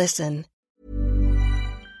 code LISTEN.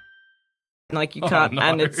 like you can't, no.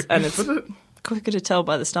 and it's quicker to tell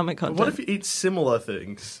by the stomach content. What if you eat similar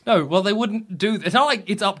things? No, well, they wouldn't do. It's not like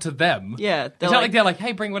it's up to them. Yeah, It's not like they're like,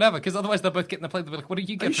 hey, bring whatever, because otherwise they'll both get in the plate. They'll be like, what do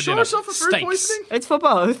you get Are you for sure dinner? it's not for food Steaks. poisoning? It's for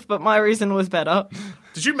both, but my reason was better.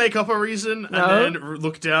 Did you make up a reason No. and then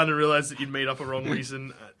look down and realize that you'd made up a wrong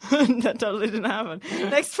reason? That totally didn't happen.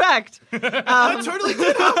 Next fact. That totally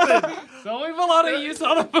did happen. So we've a lot of you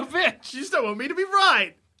son of a bitch. You just don't want me to be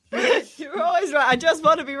right. You're always right. I just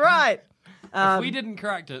want to be right. If we didn't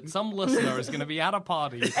correct it, some listener is going to be at a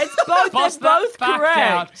party. It's both. Bust They're both that back correct.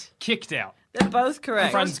 out, kicked out. They're both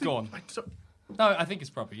correct. Friend's gone. No, I think it's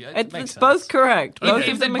proper. It makes It's sense. both correct. Both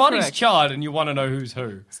If of the them are body's correct. charred and you want to know who's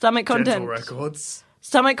who, Stomach Dental content. records.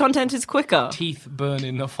 Stomach content is quicker. teeth burn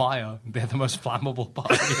in the fire. They're the most flammable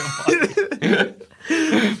part of your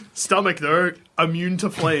body. Stomach, though, immune to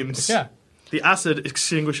flames. Yeah. The acid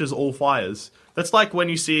extinguishes all fires. That's like when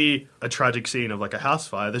you see a tragic scene of like a house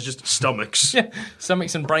fire, there's just stomachs. Yeah.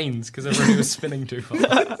 Stomachs and brains because everybody was spinning too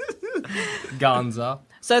fast. Ganza.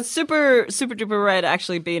 So it's super, super duper rare to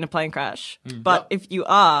actually be in a plane crash. But if you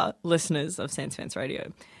are listeners of Sans Fans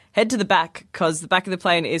Radio, head to the back because the back of the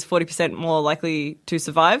plane is 40% more likely to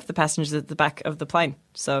survive the passengers at the back of the plane.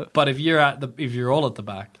 So, But if you're all at the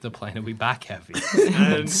back, the plane will be back heavy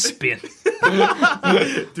and spin.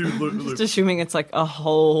 Dude, loop. just assuming it's like a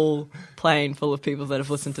whole plane full of people that have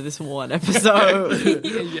listened to this one episode.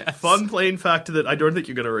 Yes. Fun plane fact that I don't think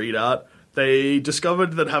you're going to read out. They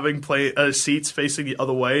discovered that having seats facing the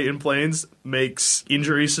other way in planes makes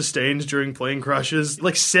injuries sustained during plane crashes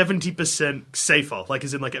like 70% safer. Like,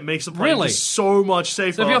 as in, like, it makes the plane Really? just so much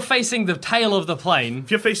safer. So if you're facing the tail of the plane,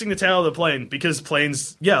 If you're facing the tail of the plane, because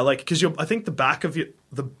planes, because I think the back of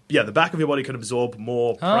the back of your body can absorb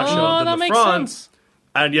more pressure than that the makes front. sense.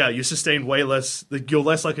 And you sustain way less. You're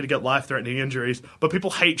less likely to get life-threatening injuries. But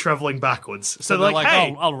people hate traveling backwards, so they're they're like,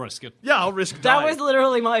 "Hey, I'll risk it. yeah, I'll risk That dying." was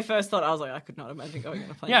literally my first thought. I was like, I could not imagine going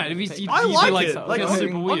on a plane. Yeah, with if you- people. I you'd be like like, it. so- Like feels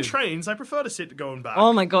super on weird. trains, I prefer to sit going back.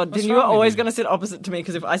 Oh my god! What's Then you were wrong with always you? going to sit opposite to me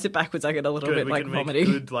because if I sit backwards, I get a little Good, bit we like can make vomity.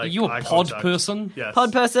 good, like, Are you a eye pod contact. person? Yes.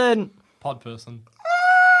 Pod person. Pod person.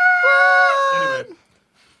 Anyway,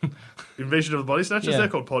 Invasion of the Body Snatchers. Yeah. They're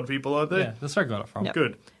called pod people, aren't they? Yeah, that's where I got it from. Yep.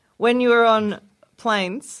 Good. When you are on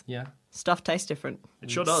planes, Yeah. stuff tastes different.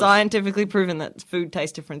 It sure does. Scientifically proven that food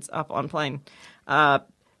tastes different up on plane,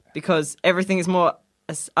 because everything is less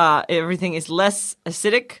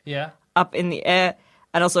acidic Yeah. up in the air,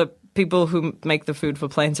 and also people who make the food for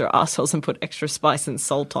planes are assholes and put extra spice and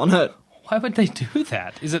salt on it. Why would they do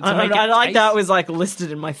that? Is it to I make don't know, it I like taste? that was like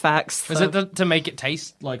listed in my facts. Is so- it to make it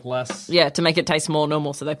taste like less? Yeah, to make it taste more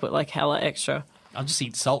normal, so they put like hella extra. I'll just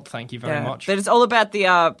eat salt, thank you very much. But it's all about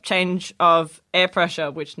the change of air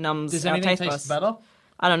pressure, which numbs Does our anything taste taste buds. better?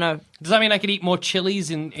 I don't know. Does that mean I could eat more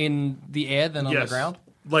chilies in the air than on the Yes. ground?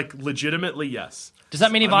 Like, legitimately, yes. Does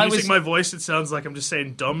that mean if I'm I was using my voice, it sounds like I'm just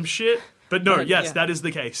saying dumb shit. But no, yes, yeah. that is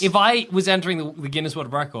the case. if I was entering the Guinness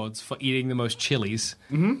World Records for eating the most chilies,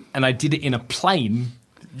 and I did it in a plane,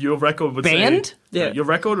 Your record would Banned? say... Yeah. Your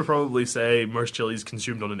record would probably say most chilies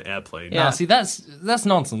consumed on an airplane. Yeah. see that's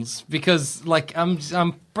nonsense because like I'm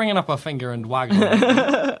bringing up a finger and wagging.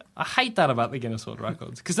 it. I hate that about the Guinness World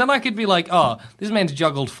Records because then I could be like, oh, this man's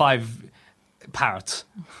juggled 5 parrots.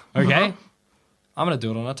 Okay. I'm going to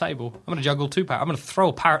do it on a table. I'm going to juggle 2 parrots. I'm going to throw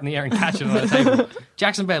a parrot in the air and catch it on a table.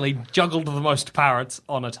 Jackson Bailey juggled the most parrots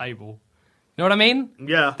on a table. You know what I mean?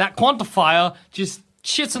 Yeah. That quantifier just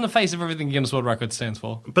shits in the face of everything Guinness World Records stands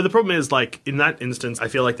for. But the problem is, like, in that instance, I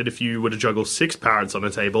feel like that if you were to juggle 6 parrots on a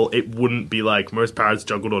table, it wouldn't be like most parrots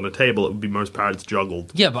juggled on a table. It would be most parrots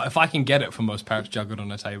juggled. Yeah, but if I can get it for most parrots juggled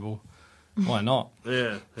on a table, why not?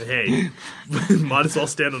 Yeah. Hey, might as well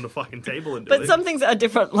stand on the fucking table and do But it. some things are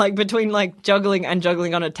different, like between like juggling and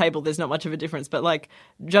juggling on a table, there's not much of a difference. But like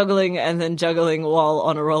juggling and then juggling while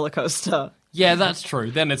on a roller coaster. Yeah, that's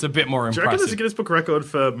true. Then it's a bit more Do you reckon there's a impressive. Guinness Book record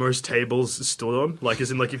for most tables stood on? Like,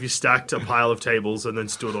 as in, like, if you stacked a pile of tables and then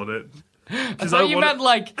stood on it? I thought you meant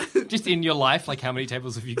like just in your life, like how many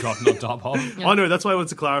tables have you gotten on top of? Oh, no, that's why I wanted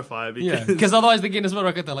to clarify. Yeah, Because because otherwise the Guinness World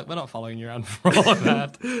Record, they're like, we're not following you around for all of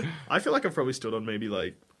that. I feel like I've probably stood on maybe,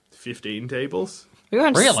 like, 15 tables. We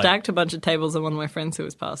once Really? stacked a bunch of tables on one of my friends who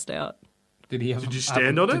was passed out. Did he have? Did you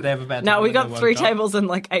stand on it? Did they have a bad No, time we when they got woke 3 up? tables and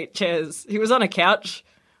like 8 chairs. He was on a couch.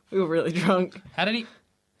 We were really drunk. How did he?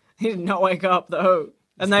 He did not wake up though.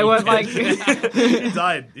 And they weren't like He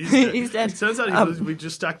died. He's dead. It turns out we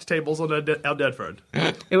just stacked tables on our dead friend.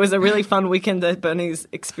 It was a really fun weekend at Bernie's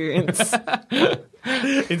experience.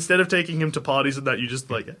 Instead of taking him to parties and that, you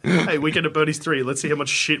just like, hey, weekend at Bernie's 3, let's see how much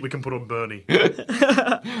shit we can put on Bernie.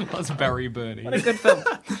 Let's bury Bernie. What a good film.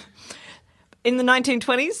 In the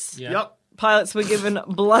 1920s, Yeah. Yep. pilots were given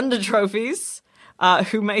blunder trophies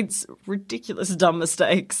who made ridiculous dumb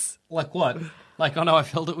mistakes. Like what? Like, oh no, I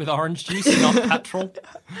filled it with orange juice and not petrol.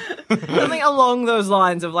 Something along those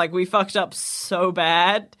lines of like, we fucked up so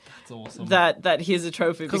bad That's awesome. that here's a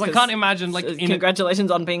trophy. Because I can't imagine, like, in a- congratulations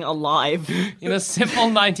on being alive. In a simple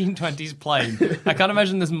 1920s plane, I can't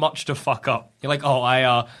imagine there's much to fuck up. You're like, oh,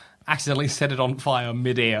 I accidentally set it on fire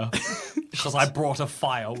mid-air because I brought a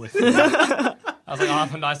fire with me. I was like, I'll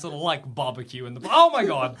have a nice little, like, barbecue in the... Oh, my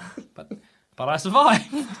God! But but I survived.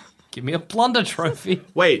 Give me a plunder trophy.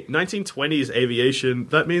 Wait, 1920s aviation,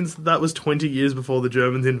 that means that was 20 years before the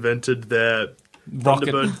Germans invented their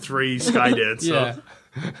Thunderbird 3 Skydancer.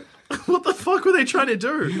 Yeah. What the fuck were they trying to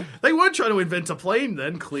do? They weren't trying to invent a plane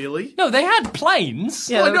then, clearly. No, they had planes.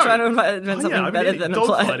 Yeah, they were no. trying to invent something better than a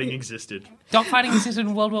plane. Dogfighting existed. Dogfighting existed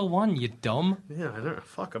in World War One, you dumb. Yeah, I don't.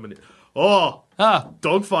 Fuck, I'm an.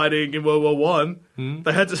 Dogfighting in World War One.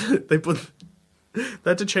 They had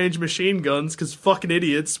to change machine guns because fucking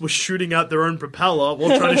idiots were shooting out their own propeller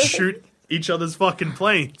while trying to shoot each other's fucking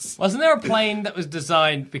planes. Wasn't there a plane that was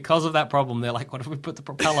designed because of that problem? They're like, what if we put the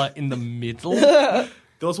propeller in the middle?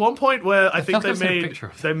 There was one point where I think felt they like I've seen a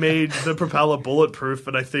picture of made the propeller bulletproof,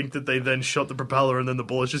 and I think that they then shot the propeller, and then the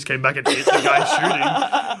bullets just came back and hit the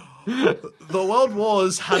guy shooting. The World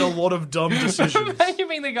Wars had a lot of dumb decisions. You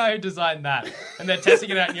mean the guy who designed that, and they're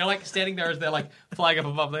testing it out, and you're like standing there as they're like flying up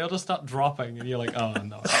above. They all just start dropping, and you're like, oh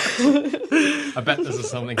no. I bet this is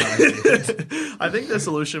something I did. I think their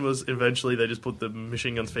solution was eventually they just put the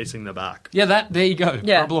machine guns facing their back. Yeah, there you go.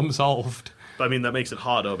 Yeah. Problem solved. But I mean, that makes it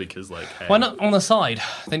harder because, like, hey, Why not on the side?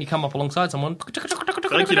 Then you come up alongside someone. I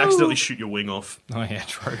think you'd accidentally shoot your wing off. Oh yeah,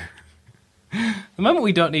 true. The moment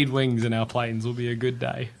we don't need wings in our planes will be a good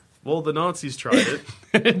day. Well, the Nazis tried it.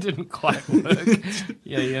 It didn't quite work.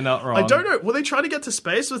 Yeah, you're not wrong. I don't know. Were they trying to get to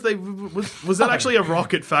space? Was that actually a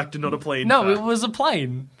rocket factor, not a plane? No, fact? it was a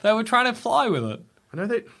plane. They were trying to fly with it. I know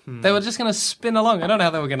they. They were just going to spin along. I don't know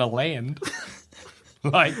how they were going to land.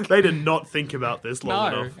 They did not think about this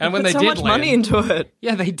long enough. And when Put they so did much land, money into it.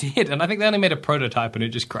 yeah, they did. And I think they only made a prototype and it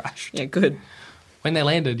just crashed. Yeah, good. When they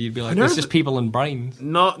landed, you'd be like, there's just people and brains.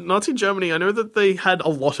 Nazi Germany, I know that they had a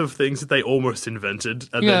lot of things that they almost invented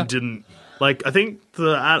and then didn't. Like, I think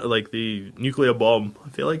the nuclear bomb. I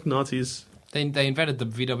feel like Nazis. They invented the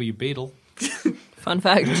VW Beetle. Fun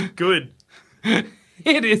fact. Good.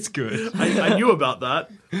 It is good. I knew about that.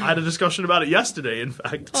 I had a discussion about it yesterday, in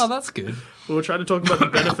fact. Oh, that's good. We were trying to talk about the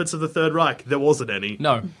benefits of the Third Reich. There wasn't any.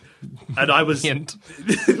 No. And I was... Hint.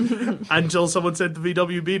 Until someone said the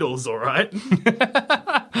VW Beetle's all right.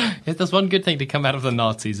 If there's one good thing to come out of the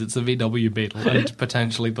Nazis, it's the VW Beetle and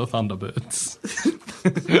potentially the Thunderbirds.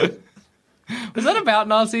 Was that about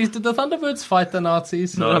Nazis? Did the Thunderbirds fight the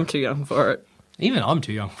Nazis? No, I'm too young for it. Even I'm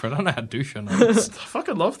too young for it. I don't know how Dusha knows. I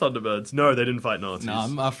fucking love Thunderbirds. No, they didn't fight Nazis. No,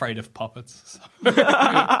 I'm afraid of puppets.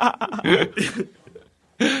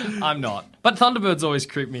 I'm not. But Thunderbirds always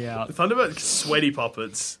creep me out. Thunderbirds, sweaty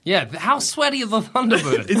puppets. Yeah, how sweaty are the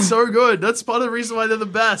Thunderbirds? It's so good. That's part of the reason why they're the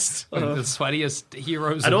best. Like the sweatiest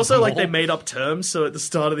heroes And of also, them like, all. they made up terms, so at the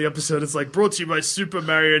start of the episode, it's like, brought to you by Super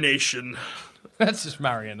Mario Nation. That's just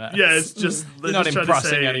marionettes. Yeah, it's just... You're not just trying to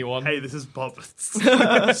impressing say, anyone. Hey, this is puppets.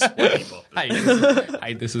 Sweaty puppets.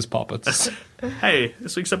 Hey, this is puppets. Hey,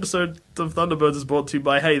 this week's episode of Thunderbirds is brought to you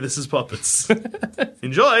by Hey, this is puppets.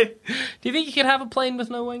 Enjoy. Do you think you could have a plane with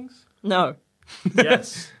no wings? No.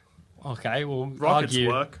 Yes. Okay, well, Rockets argue.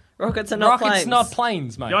 work. Rockets are not Rockets, planes. not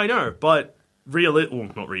planes, mate. Yeah, I know, but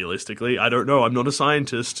not realistically. I don't know. I'm not a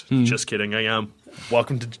scientist. Just kidding, I am.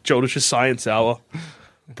 Welcome to Jodish's Science Hour.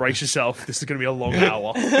 Brace yourself. This is going to be a long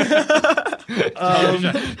hour.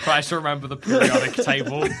 Tries to remember the periodic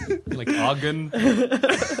table. Like argon.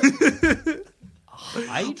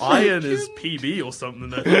 Iron is PB or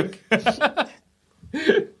something, I think.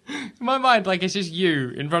 In my mind, like, it's just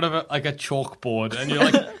you in front of a chalkboard, and you're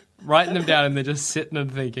like writing them down, and they're just sitting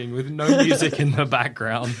and thinking with no music in the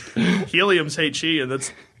background. Helium's He, and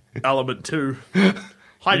that's element 2.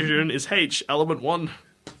 Hydrogen is H, element 1.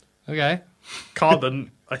 Okay.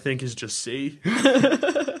 Carbon, I think, is just C.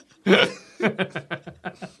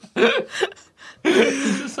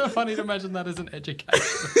 It's just so funny to imagine that as an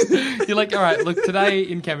education. You're like, all right, look, today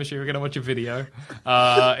in chemistry we're going to watch a video.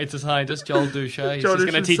 It's a scientist, Joel Dusha. He's just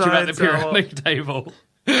going to teach you about the periodic table.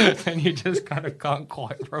 And you just kind of can't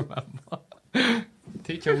quite remember.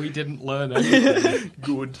 Teacher, we didn't learn anything.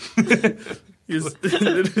 Good.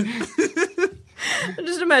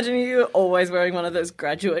 Just imagine you always wearing one of those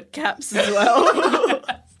graduate caps as well.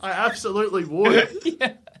 I absolutely would.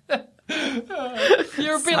 Yeah.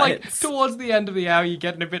 You're a bit like, towards the end of the hour, you're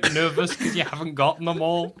getting a bit nervous because you haven't gotten them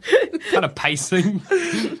all. Kind of pacing,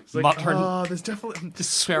 Like, muttering, there's definitely...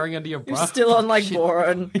 just swearing under your breath. You're still on, like,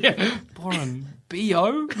 boron. Yeah, boron.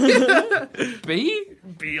 B-O? B?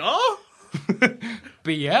 BR?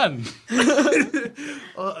 B-N.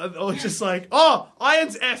 Or just like,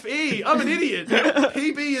 iron's Fe. I'm an idiot.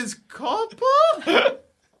 PB is copper?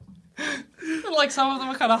 And like some of them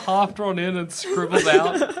are kind of half drawn in and scribbled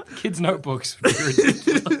out. Kids' notebooks would be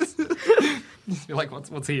ridiculous. You're like,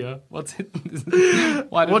 what's here? What's it?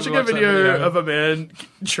 Why did Watching we a watch that video of a man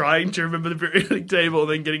trying to remember the periodic table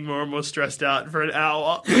and then getting more and more stressed out for an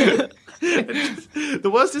hour. The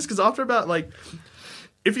worst is because after about, like,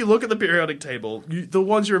 if you look at the periodic table, the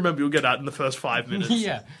ones you remember you'll get out in the first 5 minutes.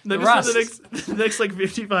 Yeah. Then you spend the next like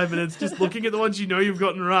 55 minutes just looking at the ones you know you've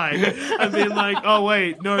gotten right and being like, oh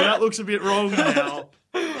wait, no, that looks a bit wrong now.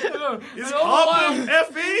 Is carbon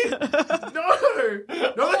Fe?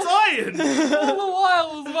 No, it's iron. All the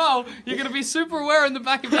while as well, you're going to be super aware in the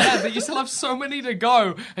back of your head that you still have so many to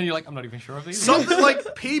go, and you're like, I'm not even sure of these. Something like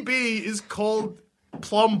PB is called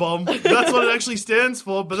plum bomb. That's what it actually stands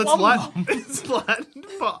for, but it's Latin. It's Latin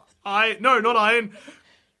for not iron.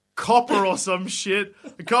 Copper or some shit.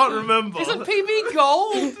 I can't remember. Is it PB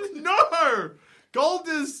gold? No! Gold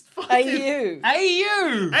is fucking...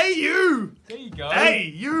 AU! There you go.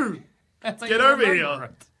 AU! That's how Get you over remember here.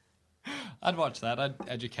 it. I'd watch that. I'd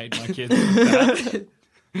educate my kids with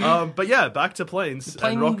that. But yeah, back to planes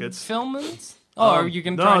and rockets. Filmins? Oh, you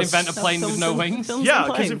can try and invent a plane with no wings? Yeah,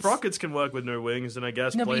 because if rockets can work with no wings, then I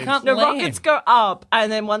guess No, but planes... you can't No, land. rockets go up,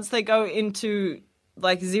 and then once they go into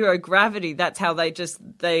like zero gravity, that's how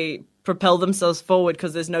they propel themselves forward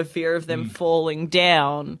because there's no fear of them falling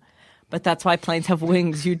down. But that's why planes have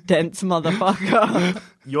wings, you dense motherfucker.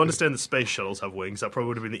 You understand that space shuttles have wings. That probably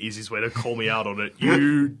would have been the easiest way to call me out on it.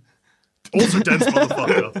 You also dense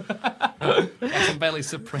motherfucker. Jackson Bailey's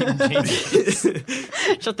supreme genius.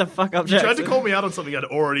 Shut the fuck up, You Jackson. tried to call me out on something I'd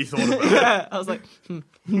already thought about. Yeah, I was like, I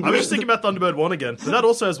was just thinking about Thunderbird 1 again, but that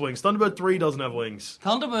also has wings. Thunderbird 3 doesn't have wings.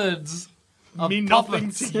 Thunderbirds Mean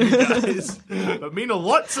nothing to you guys, but mean a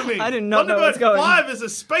lot to me. I did not know Thunderbird what's going on. 5 is a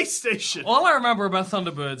space station. All I remember about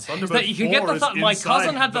Thunderbirds is Thunderbird that you could get 4 is my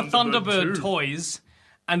cousin inside had the Thunderbird Thunderbird 2. toys,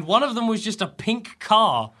 and one of them was just a pink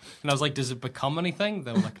car. And I was like, does it become anything?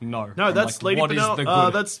 They were like, no. No, I'm that's like, Lady what is Penelope. the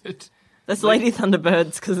good? That's that's Lady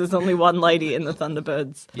Thunderbirds because there's only one lady in the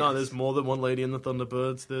Thunderbirds. No, there's more than one lady in the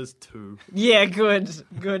Thunderbirds. There's two. Yeah, good.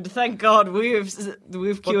 Thank God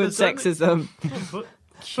we've cured sexism.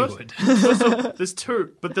 Cured. There's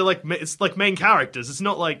two, but they're like it's like main characters. It's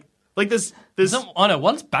not like there's. Oh no,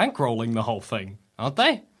 one's bankrolling the whole thing, aren't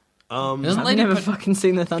they? Isn't I've Lady never Pen- fucking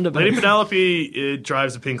seen the Thunderbirds. Lady Penelope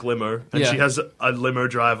drives a pink limo, and Yeah. she has a limo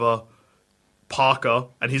driver, Parker,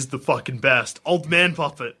 and he's the fucking best. Old man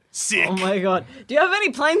puppet. Sick. Oh my God. Do you have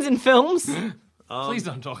any planes in films? Please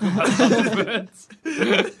don't talk about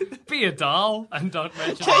Thunderbirds. Be a doll and don't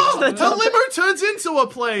mention The Thunderbirds. limo turns into a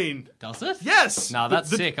plane. Does it? Yes. No, that's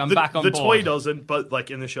sick. I'm back on the board. toy doesn't, but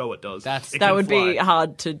like in the show it does. That's- It That can would be fly.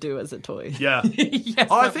 hard to do as a toy. Yeah. Yes,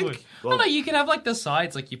 Oh, I that think- would. well- no, you can have like the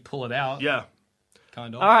sides, like you pull it out. Yeah.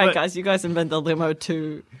 Kind of. All right, But- guys, you guys invent the limo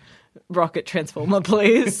to rocket transformer,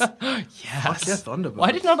 please. Yes. Yeah, Thunderbird.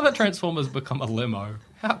 Why did none of the Transformers become a limo?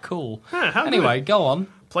 How cool. Yeah, how Anyway, go on.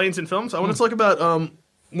 Planes and films. I want to talk about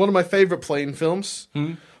one of my favorite plane films.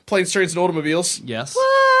 Planes, Trains, and Automobiles. Yes.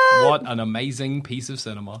 What an amazing piece of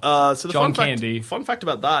cinema. So the John fun Candy. Fun fact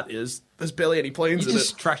about that is there's barely any planes You're in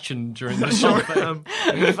just it. stretching during the whole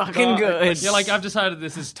thing. Fucking good. You're like, I've decided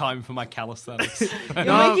this is time for my calisthenics. You're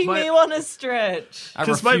No, making my- me want to stretch. I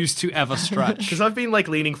 'Cause my- refuse to ever stretch. Because I've been like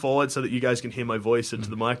leaning forward so that you guys can hear my voice into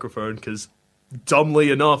the microphone. Because dumbly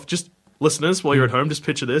enough, just listeners, while you're at home, just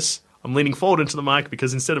picture this. I'm leaning forward into the mic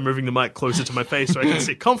because instead of moving the mic closer to my face so I can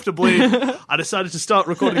sit comfortably, I decided to start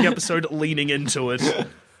recording the episode leaning into it.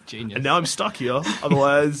 Genius. And now I'm stuck here.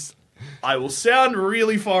 Otherwise, I will sound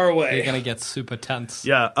really far away. You're going to get super tense.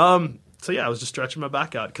 Yeah. So yeah, I was just stretching my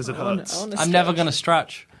back out because it hurts. I'm never going to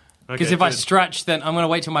stretch. Because Okay, if I good. stretch, then I'm going to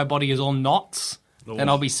wait till my body is all knots. Then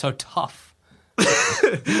I'll be so tough.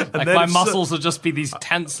 Like then my so- muscles will just be these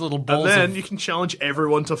tense little balls And then of... you can challenge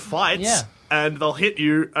everyone to fights. Yeah. And they'll hit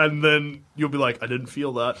you, and then you'll be like, I didn't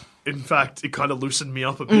feel that. In fact, it kind of loosened me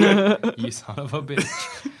up a bit. You son of a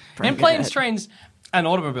bitch. And planes, trains, and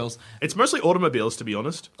automobiles. It's mostly automobiles, to be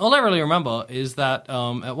honest. All I really remember is that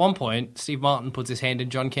at one point, Steve Martin puts his hand in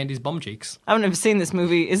John Candy's bum cheeks. I've never seen this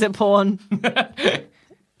movie. Is it porn?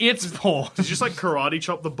 It's porn. Did you just like karate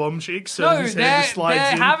chop the bum cheeks so No, his hand they're just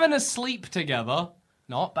slides in? having a sleep together.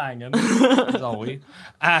 Not banging, as always.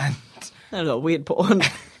 And That's a weird porn.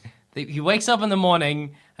 he wakes up in the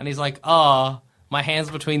morning and he's like, my hand's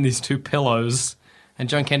between these two pillows. And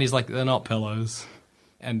John Candy's like, they're not pillows.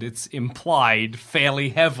 And it's implied fairly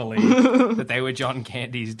heavily that they were John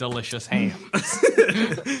Candy's delicious hams.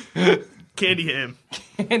 Candy ham.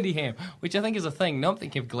 Candy ham, which I think is a thing. No, I'm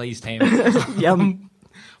thinking of glazed ham. Yum.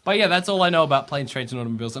 But yeah, that's all I know about Planes, Trains, and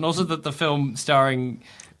Automobiles. And also that the film starring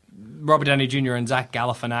Robert Downey Jr. and Zach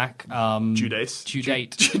Galifianakis. Judace.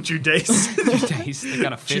 Judace. Judace. Judace, the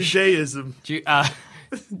kind of fish. Judaism.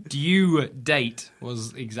 Due Date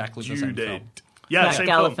was exactly the same film. Yeah, Zach same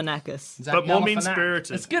film. Galifianakis. But more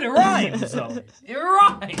mean-spirited. It's good. It rhymes, Zoe. It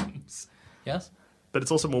rhymes. Yes? But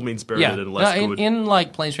it's also more mean-spirited and less good. In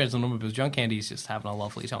like Planes, Trains and Automobiles, John Candy's just having a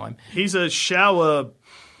lovely time. He's a shower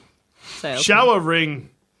ring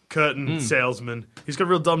curtain salesman. He's got a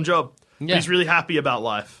real dumb job. Yeah. He's really happy about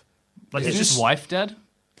life. Like Is his wife dead?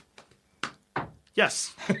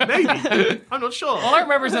 Yes, maybe. I'm not sure. All I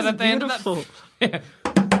remember is that at the end of that...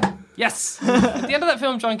 Yes. At the end of that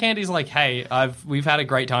film, John Candy's like, hey, we've had a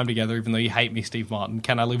great time together, even though you hate me, Steve Martin.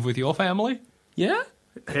 Can I live with your family? Yeah?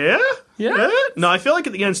 Yeah? No, I feel like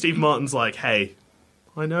at the end, Steve Martin's like, hey,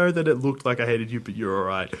 I know that it looked like I hated you, but you're all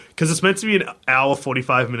right. Because it's meant to be an hour,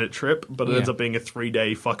 45-minute trip, but it ends up being a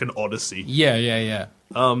 3-day fucking odyssey. Yeah.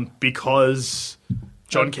 Because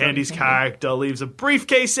John Candy's character leaves a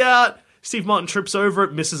briefcase out, Steve Martin trips over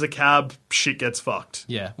it, misses a cab, shit gets fucked.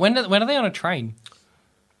 Yeah. When are they on a train?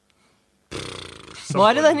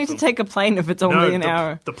 Why do they need to take a plane if it's only an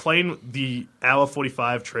hour? The hour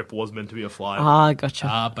 45 trip was meant to be a flight. Ah,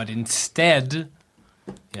 gotcha. But instead...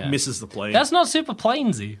 Misses the plane. That's not super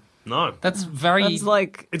planesy. No. That's very... That's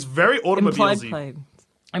like... It's very automobilesy.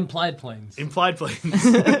 Implied planes. Implied planes.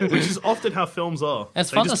 Which is often how films are.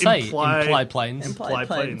 It's fun to say, implied planes. Implied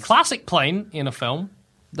planes. Classic plane in a film.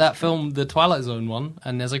 That film, the Twilight Zone one,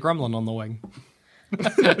 and there's a gremlin on the wing.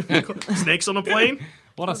 Snakes on a plane?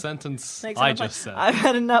 What a sentence I just said. I've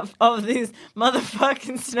had enough of these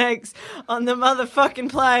motherfucking snakes on the motherfucking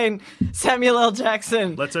plane. Samuel L.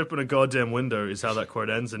 Jackson. Let's open a goddamn window is how that quote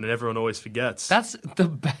ends, and everyone always forgets. That's the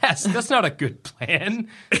best. That's not a good plan,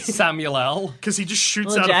 Samuel L. Because he just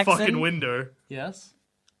shoots out a fucking window. Yes?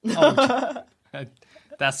 Oh,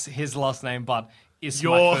 that's his last name, but it's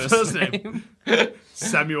your my first name.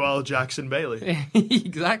 Samuel L. Jackson Bailey.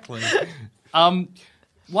 Exactly.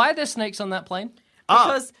 Why are there snakes on that plane?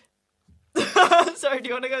 Because... Sorry, do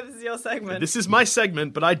you want to go? This is your segment. This is my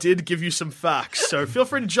segment, but I did give you some facts, so feel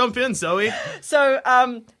free to jump in, Zoe. So,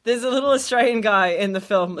 there's a little Australian guy in the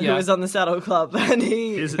film who was on the Saddle Club, and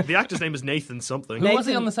the actor's name is Nathan something. Who was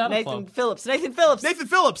he on the Saddle Club? Nathan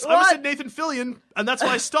Phillips. What? I almost said Nathan Fillion, and that's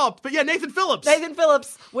why I stopped. But yeah, Nathan Phillips. Nathan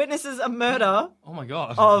Phillips witnesses a murder. Oh my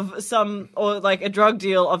god. Of a drug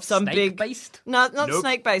deal of some snake-based? Not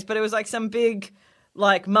snake-based, but it was like some big...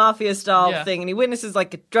 like mafia-style thing, and he witnesses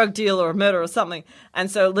like a drug deal or a murder or something. And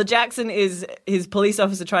so LeJackson is his police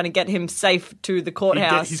officer trying to get him safe to the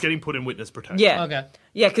courthouse. He's getting put in witness protection. Yeah. Okay.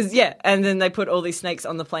 Yeah, and then they put all these snakes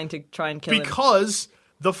on the plane to try and kill him. Because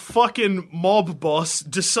the fucking mob boss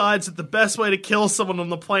decides that the best way to kill someone on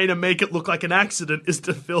the plane and make it look like an accident is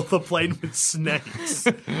to fill the plane with snakes.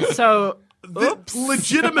 So...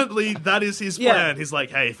 legitimately, that is his plan. He's like,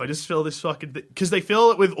 hey, if I just fill this fucking... Because they fill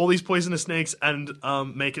it with all these poisonous snakes and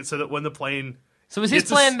make it so that when the plane... So was his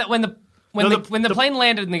plan that when the plane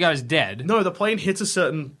landed and the guy's dead... No, the plane hits a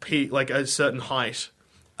certain peak, like a certain height,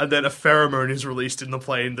 and then a pheromone is released in the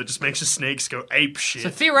plane that just makes the snakes go ape shit. So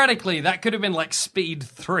theoretically, that could have been like Speed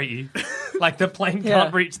 3. Like the plane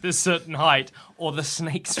can't reach this certain height, or the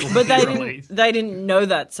snakes will be released. They didn't know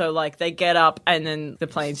that, so like they get up and then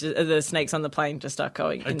the snakes on the plane just start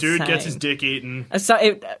going insane. A dude gets his dick eaten. So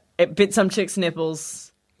it bit some chick's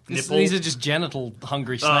nipples. These are just genital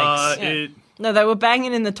hungry snakes. No, they were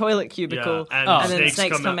banging in the toilet cubicle, and then the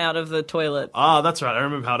snakes come out of the toilet. That's right. I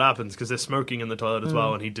remember how it happens, because they're smoking in the toilet as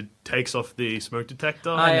well, and he takes off the smoke detector,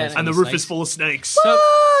 and the roof is full of snakes. So,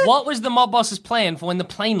 what was the mob boss's plan for when the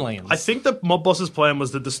plane lands? I think the mob boss's plan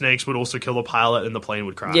was that the snakes would also kill the pilot and the plane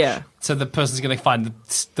would crash. Yeah. So the person's going to find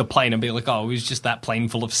the plane and be like, oh, it was just that plane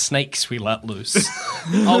full of snakes we let loose.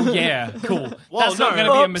 Oh, yeah, cool. That's not going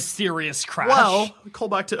to be a mysterious crash. Well, call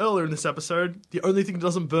back to earlier in this episode, the only thing that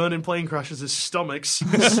doesn't burn in plane crashes is stomachs.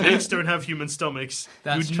 Snakes don't have human stomachs.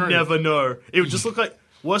 That's You'd true. never know. It would just look like...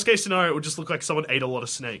 Worst case scenario, it would just look like someone ate a lot of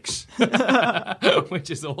snakes.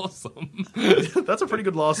 Which is awesome. That's a pretty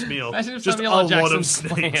good last meal. Imagine if just Samuel L. Jackson's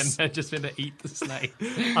plan had just been to eat the snake.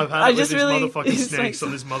 I've had it with these motherfucking snakes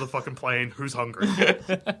on this motherfucking plane. Who's hungry?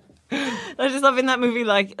 I just love in that movie,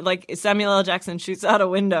 like Samuel L. Jackson shoots out a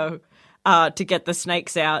window to get the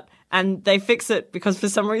snakes out, and they fix it because for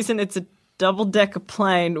some reason it's a double-decker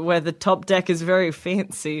plane where the top deck is very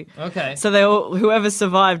fancy. Okay. So whoever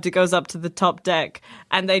survived, it goes up to the top deck,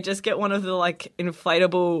 and they just get one of the like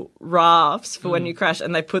inflatable rafts for when you crash,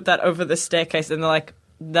 and they put that over the staircase, and they're like,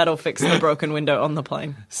 that'll fix the broken window on the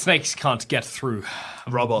plane. Snakes can't get through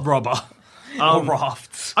rubber. Or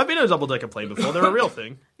rafts. I've been on a double-decker plane before. They're a real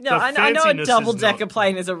thing. No, I know a double-decker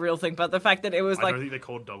plane is a real thing, but the fact that it was I like... don't think they're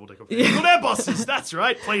called double-decker planes. They're called Airbuses, that's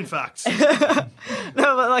right. Plane facts. No,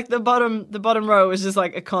 but like the bottom row was just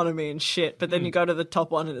like economy and shit, but then you go to the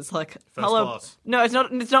top one and it's like hello. Class. No, it's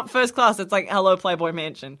not first class. It's like hello Playboy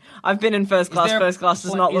Mansion. I've been in first class. First class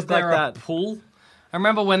does not look like that. Pool? I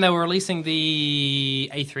remember when they were releasing the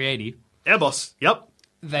A380. Airbus, yep.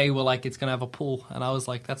 They were like, it's going to have a pool. And I was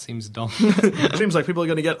like, that seems dumb. Seems like people are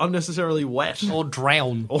going to get unnecessarily wet. Or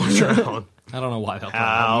drown. Or drown. I don't know why they'll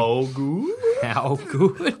How good? How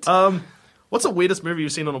good? What's the weirdest movie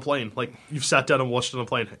you've seen on a plane? Like, you've sat down and watched on a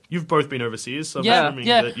plane. You've both been overseas, so I'm assuming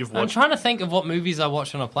that you've watched... I'm trying to think of what movies I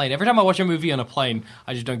watch on a plane. Every time I watch a movie on a plane,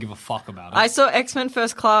 I just don't give a fuck about it. I saw X-Men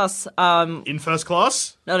First Class. In first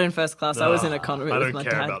class? Not in first class. I was in economy with my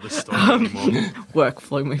dad. I don't care about this story anymore. Work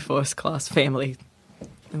flew me first class. Family.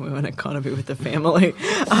 And we went economy with the family.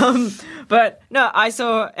 But no, I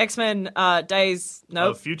saw X-Men Days...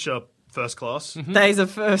 Nope. Future first class. Days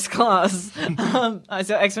of First Class. I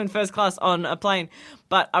saw X-Men First Class on a plane.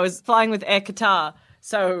 But I was flying with Air Qatar,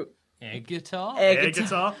 so... Air guitar? Air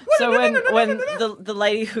guitar. So when the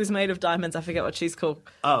lady who's made of diamonds, I forget what she's called.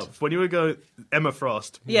 Oh, when you would go Emma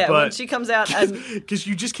Frost. Yeah, when she comes out and... Because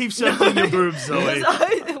you just keep circling your boobs, Zoe.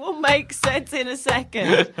 It will make sense in a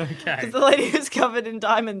second. Okay. Because the lady who's covered in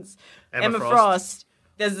diamonds, Emma Frost,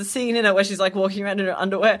 there's a scene in it where she's like walking around in her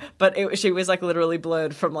underwear, but she was like literally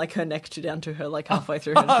blurred from like her neck to down to her like halfway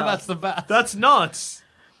through her top. That's the best. That's nuts.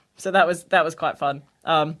 So that was quite fun.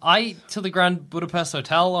 I to the Grand Budapest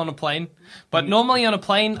Hotel on a plane, but normally on a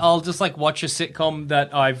plane I'll just like watch a sitcom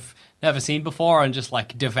that I've never seen before and just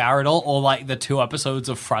like devour it all, or like the 2 episodes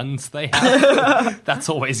of Friends they have. That's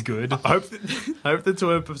always good. I hope the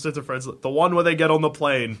 2 episodes of Friends, the one where they get on the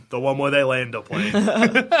plane, the one where they land a plane.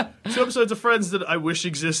 2 episodes of Friends that I wish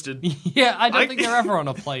existed. Yeah, I don't think they're ever on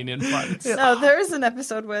a plane in Friends. No, there is an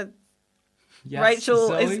episode where Yes,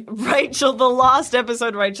 Rachel, the last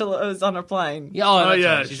episode, Rachel is on a plane. Yeah,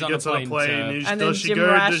 right. She She's gets on a plane. And then Does she Jim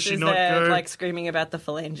go? Rash Does she is not there, go? like screaming about the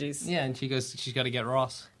phalanges. Yeah, and she goes, she's got to get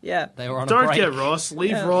Ross. Yeah. They were on a Don't break. get Ross.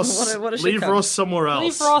 Leave Ross. What does she leave come? Ross somewhere else.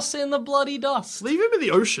 Leave Ross in the bloody dust. Leave him in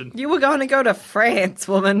the ocean. You were going to go to France,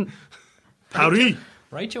 woman. Howdy.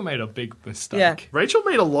 Rachel made a big mistake. Yeah. Rachel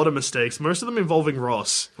made a lot of mistakes, most of them involving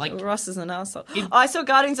Ross. Like Ross is an asshole. I saw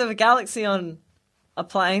Guardians of the Galaxy on a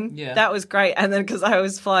plane. Yeah. That was great. And then because I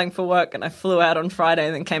was flying for work and I flew out on Friday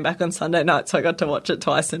and then came back on Sunday night, so I got to watch it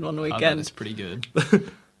twice in one that weekend. is pretty good.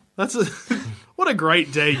 What a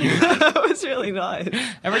great day you had. It was really nice.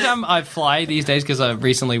 Every time I fly these days, because I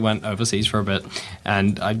recently went overseas for a bit,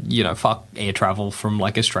 and I, fuck air travel from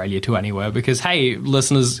like Australia to anywhere, because hey,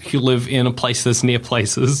 listeners who live in a place that's near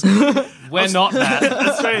places, we're not that.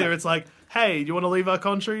 Australia, it's like, hey, you want to leave our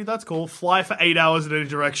country? That's cool. Fly for 8 hours in any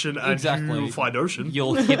direction and Exactly. you'll find ocean.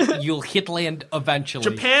 You'll hit land eventually.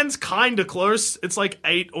 Japan's kind of close. It's like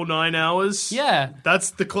 8 or 9 hours. Yeah.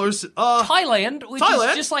 That's the closest. Thailand, which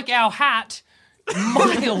is just like our hat,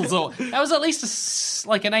 miles or that was at least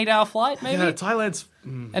like an 8-hour flight, maybe. Yeah, Thailand's.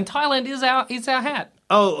 And Thailand is our hat.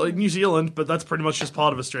 Oh, New Zealand, but that's pretty much just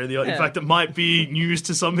part of Australia. In fact, it might be news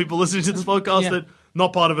to some people listening to this podcast that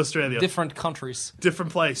not part of Australia. Different countries.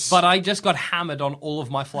 Different place. But I just got hammered on all of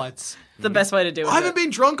my flights. The best way to do it. I haven't been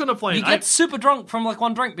drunk on a plane. You get super drunk from like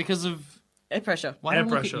one drink because of air pressure. Why Air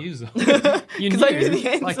don't pressure. look at you, Zoe? You knew, I knew the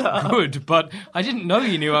answer. like, good, but I didn't know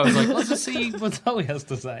you knew. I was like, let's just see what Zoe has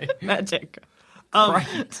to say. Magic.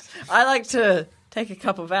 Right. I like to take a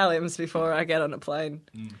couple of Valiums before I get on a plane.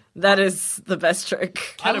 That is the best trick.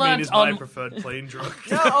 Ketamine is my preferred plane drug.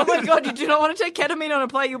 No, oh my god, you do not want to take ketamine on a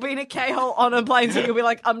plane. You'll be in a K-hole on a plane, so you'll be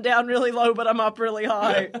like, I'm down really low, but I'm up really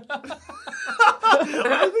high.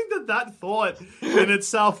 I think that thought in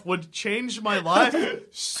itself would change my life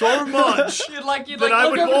so much that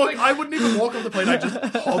I wouldn't even walk off the plane. I'd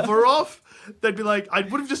just hover off. They'd be like, I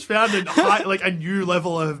would have just found a new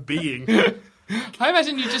level of being. I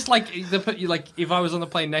imagine you just if I was on the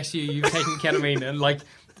plane next to you, you've taken ketamine, and like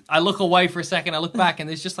I look away for a second, I look back, and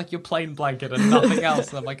there's just like your plane blanket and nothing else.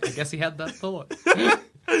 And I'm like, I guess he had that thought.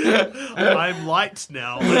 I'm light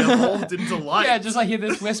now. I evolved into light. Yeah, just I hear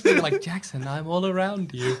this whispering like, Jackson, I'm all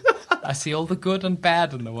around you. I see all the good and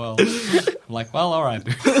bad in the world. I'm like, well, all right.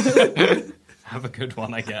 Have a good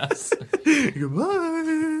one, I guess.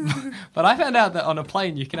 Goodbye. But I found out that on a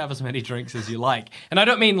plane you can have as many drinks as you like. And I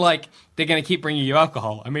don't mean like they're going to keep bringing you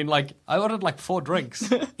alcohol. I mean like I ordered like 4 drinks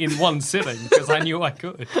in one sitting because I knew I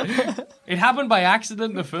could. It happened by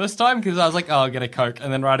accident the first time because I was like, oh, I'll get a Coke.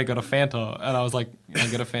 And then Ryder got a Fanta. And I was like, I'll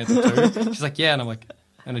get a Fanta too. She's like, yeah. And I'm like,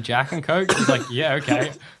 and a Jack and Coke? She's like, yeah,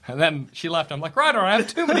 okay. And then she left. I'm like, right, I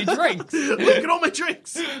have too many drinks. Look at all my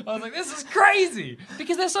drinks. I was like, this is crazy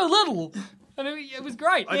because they're so little. And it was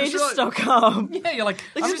great. Yeah, you just stock up. Yeah, you're like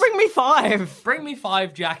just bring me 5. Bring me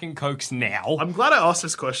 5 Jack and Cokes now. I'm glad I asked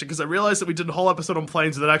this question because I realized that we did a whole episode on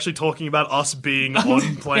planes without actually talking about us being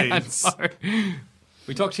on planes. Yeah,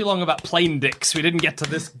 we talked too long about plane dicks. We didn't get to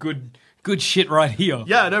this good shit right here.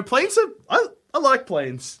 Yeah, no, planes are... I like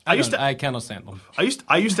planes. I cannot stand them. I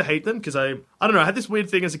used to hate them because I don't know, I had this weird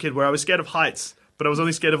thing as a kid where I was scared of heights, but I was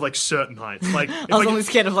only scared of like certain heights. Like I was only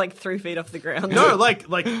scared of like 3 feet off the ground. No, like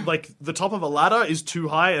the top of a ladder is too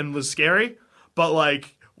high and was scary, but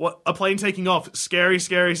like what a plane taking off, scary, gets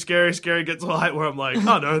to a height where I'm like,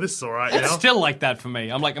 oh no, this is all right. It's still like that for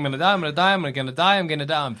me. I'm like, I'm gonna die,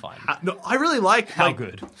 I'm fine. No, I really like how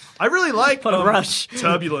good. I really like What a rush.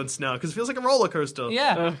 turbulence now because it feels like a roller coaster.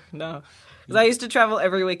 Yeah. No. Because I used to travel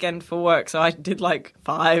every weekend for work, so I did like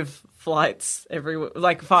 5 flights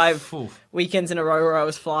like 5 weekends in a row where I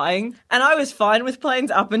was flying. And I was fine with planes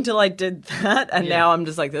up until I did that, and now I'm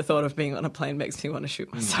just like, the thought of being on a plane makes me want to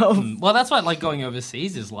shoot myself. Well, that's what like going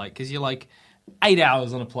overseas is like, because you're like 8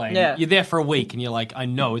 hours on a plane. Yeah. You're there for a week, and you're like, I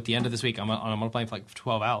know at the end of this week I'm on a plane for like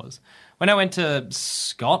 12 hours. When I went to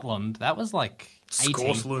Scotland, that was like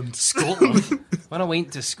 18. Scotland. When I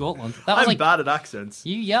went to Scotland, that was I'm like bad at accents.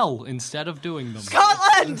 you yell instead of doing them.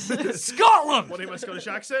 Scotland! Scotland! What, in my Scottish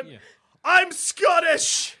accent? Yeah. I'm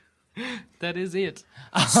Scottish! That is it.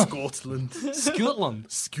 Scotland.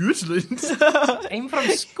 Scotland. Scotland? I'm from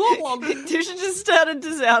Scotland. You should just started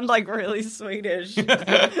to sound like really Swedish.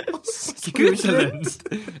 Scotland.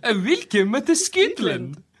 Welcome to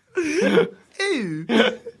Scotland. Ew.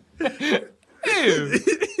 Ew.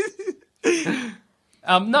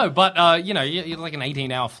 No, but you're like an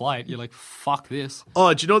 18-hour flight. You're like, fuck this.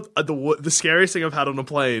 Oh, do you know what, the scariest thing I've had on a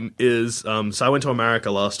plane is? So I went to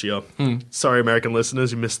America last year. Sorry, American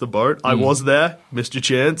listeners, you missed the boat. I was there, missed your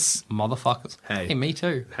chance. Motherfuckers. Hey, me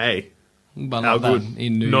too. Hey, but how not good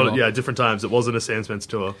in New York. Yeah, different times. It wasn't a Sandspence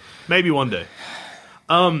tour. Maybe one day.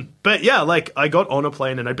 But yeah, like I got on a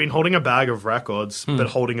plane and I'd been holding a bag of records, but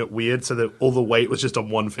holding it weird so that all the weight was just on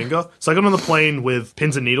one finger. So I got on the plane with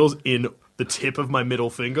pins and needles in the tip of my middle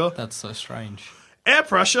finger. That's so strange. Air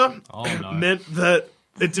pressure no. meant that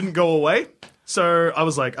it didn't go away. So I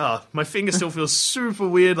was like, my finger still feels super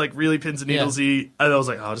weird, like really pins and needlesy. And I was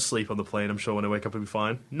like, I'll just sleep on the plane. I'm sure when I wake up it'll be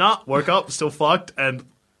fine. Nah, woke up, still fucked. And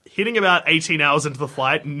hitting about 18 hours into the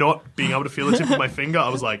flight, not being able to feel the tip of my finger, I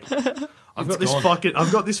was like, I've got this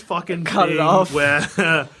fucking Cut thing it off. where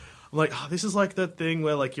I'm like, this is like that thing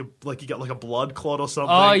where like you get like a blood clot or something.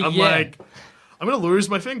 I'm yeah. like, I'm going to lose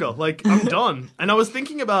my finger. Like, I'm done. And I was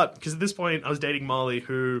thinking about, because at this point I was dating Molly,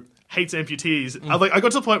 who hates amputees. I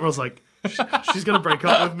got to the point where I was like, she's going to break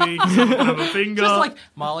up with me because I'm going to have a finger. Just like,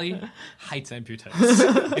 Molly hates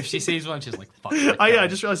amputees. If she sees one, she's like, fuck. I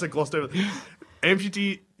just realized I glossed over.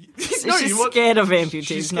 Amputee. She's scared of amputees.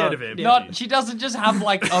 She's scared of amputees. She doesn't just have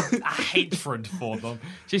like a hatred for them.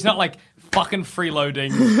 She's not like fucking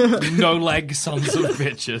freeloading, no leg sons of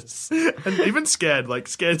bitches. And even scared. Like,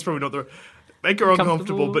 scared's probably not the... Make her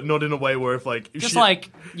uncomfortable, but not in a way where if like... Just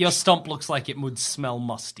like your stomp looks like it would smell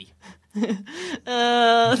musty.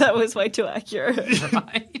 That was way too accurate.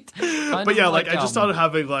 Right? But yeah, like I just started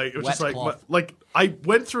having like... It was just like I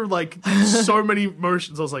went through like so many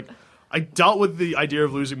motions. I was like... I dealt with the idea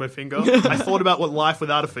of losing my finger. I thought about what life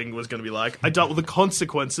without a finger was going to be like. I dealt with the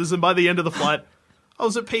consequences. And by the end of the flight, I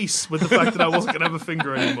was at peace with the fact that I wasn't going to have a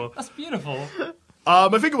finger anymore. That's beautiful.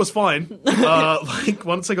 My finger was fine. Like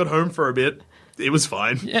once I got home for a bit, it was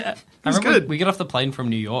fine. Yeah. It was good. We got off the plane from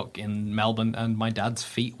New York in Melbourne and my dad's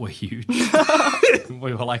feet were huge.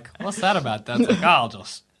 We were like, what's that about? Dad's like, I'll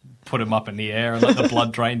just put him up in the air and let the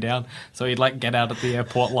blood drain down. So he'd like get out at the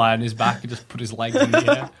airport, lie on his back and just put his legs in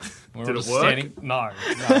the air. We Did were it just work? standing. No.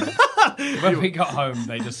 When we got home,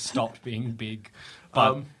 they just stopped being big.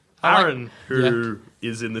 But Aaron, who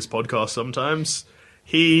is in this podcast sometimes,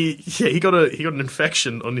 he got an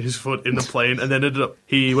infection on his foot in the plane, and then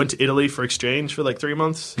he went to Italy for exchange for like 3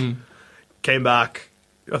 months. Came back.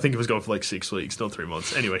 I think he was gone for like 6 weeks, not 3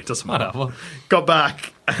 months. Anyway, it doesn't matter. Whatever. Got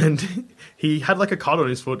back, and he had like a cut on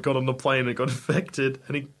his foot. Got on the plane and got infected,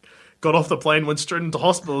 and he got off the plane, went straight into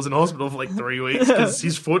hospital. Was in hospital for like 3 weeks because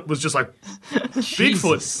his foot was just like big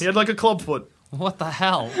foot. He had like a club foot. What the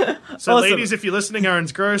hell? So, Awesome. ladies, if you're listening,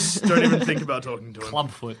 Aaron's gross. Don't even think about talking to him.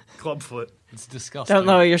 Clubfoot. Clubfoot. It's disgusting. Don't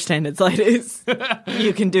lower your standards, ladies.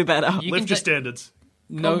 You can do better. You Lift can your standards.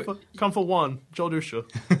 No. Come for one. Joel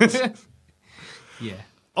Dusha. Yeah.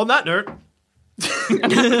 On that note,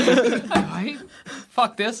 Right?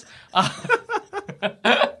 Fuck this.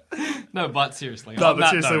 No, but seriously. No, but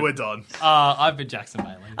seriously, we're done. I've been Jackson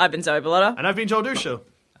Bailey. I've been Zoe Bellotta. And I've been Joel Dusha.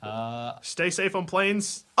 Stay safe on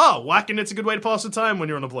planes. Oh, whacking it's a good way to pass the time when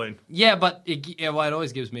you're on a plane. Yeah, but it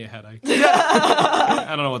always gives me a headache. I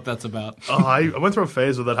don't know what that's about. Oh, I went through a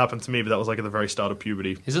phase where that happened to me, but that was like at the very start of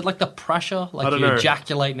puberty. Is it like the pressure? Like you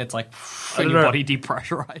ejaculate and it's like and your body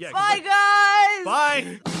depressurized? Yeah, Bye, guys!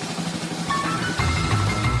 Bye!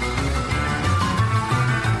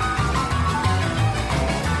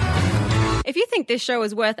 If you think this show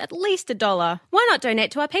is worth at least $1, why not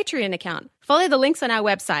donate to our Patreon account? Follow the links on our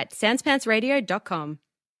website, sanspantsradio.com.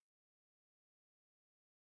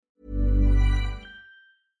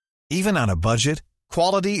 Even on a budget,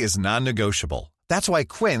 quality is non-negotiable. That's why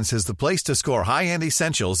Quince is the place to score high-end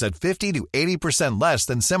essentials at 50 to 80% less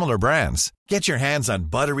than similar brands. Get your hands on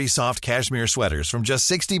buttery soft cashmere sweaters from just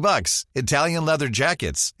 $60, Italian leather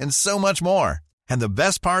jackets, and so much more. And the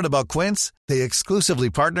best part about Quince, they exclusively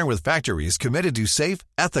partner with factories committed to safe,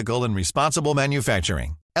 ethical, and responsible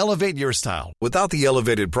manufacturing. Elevate your style without the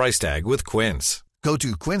elevated price tag with Quince. Go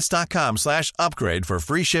to quince.com/upgrade for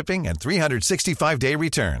free shipping and 365-day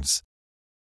returns.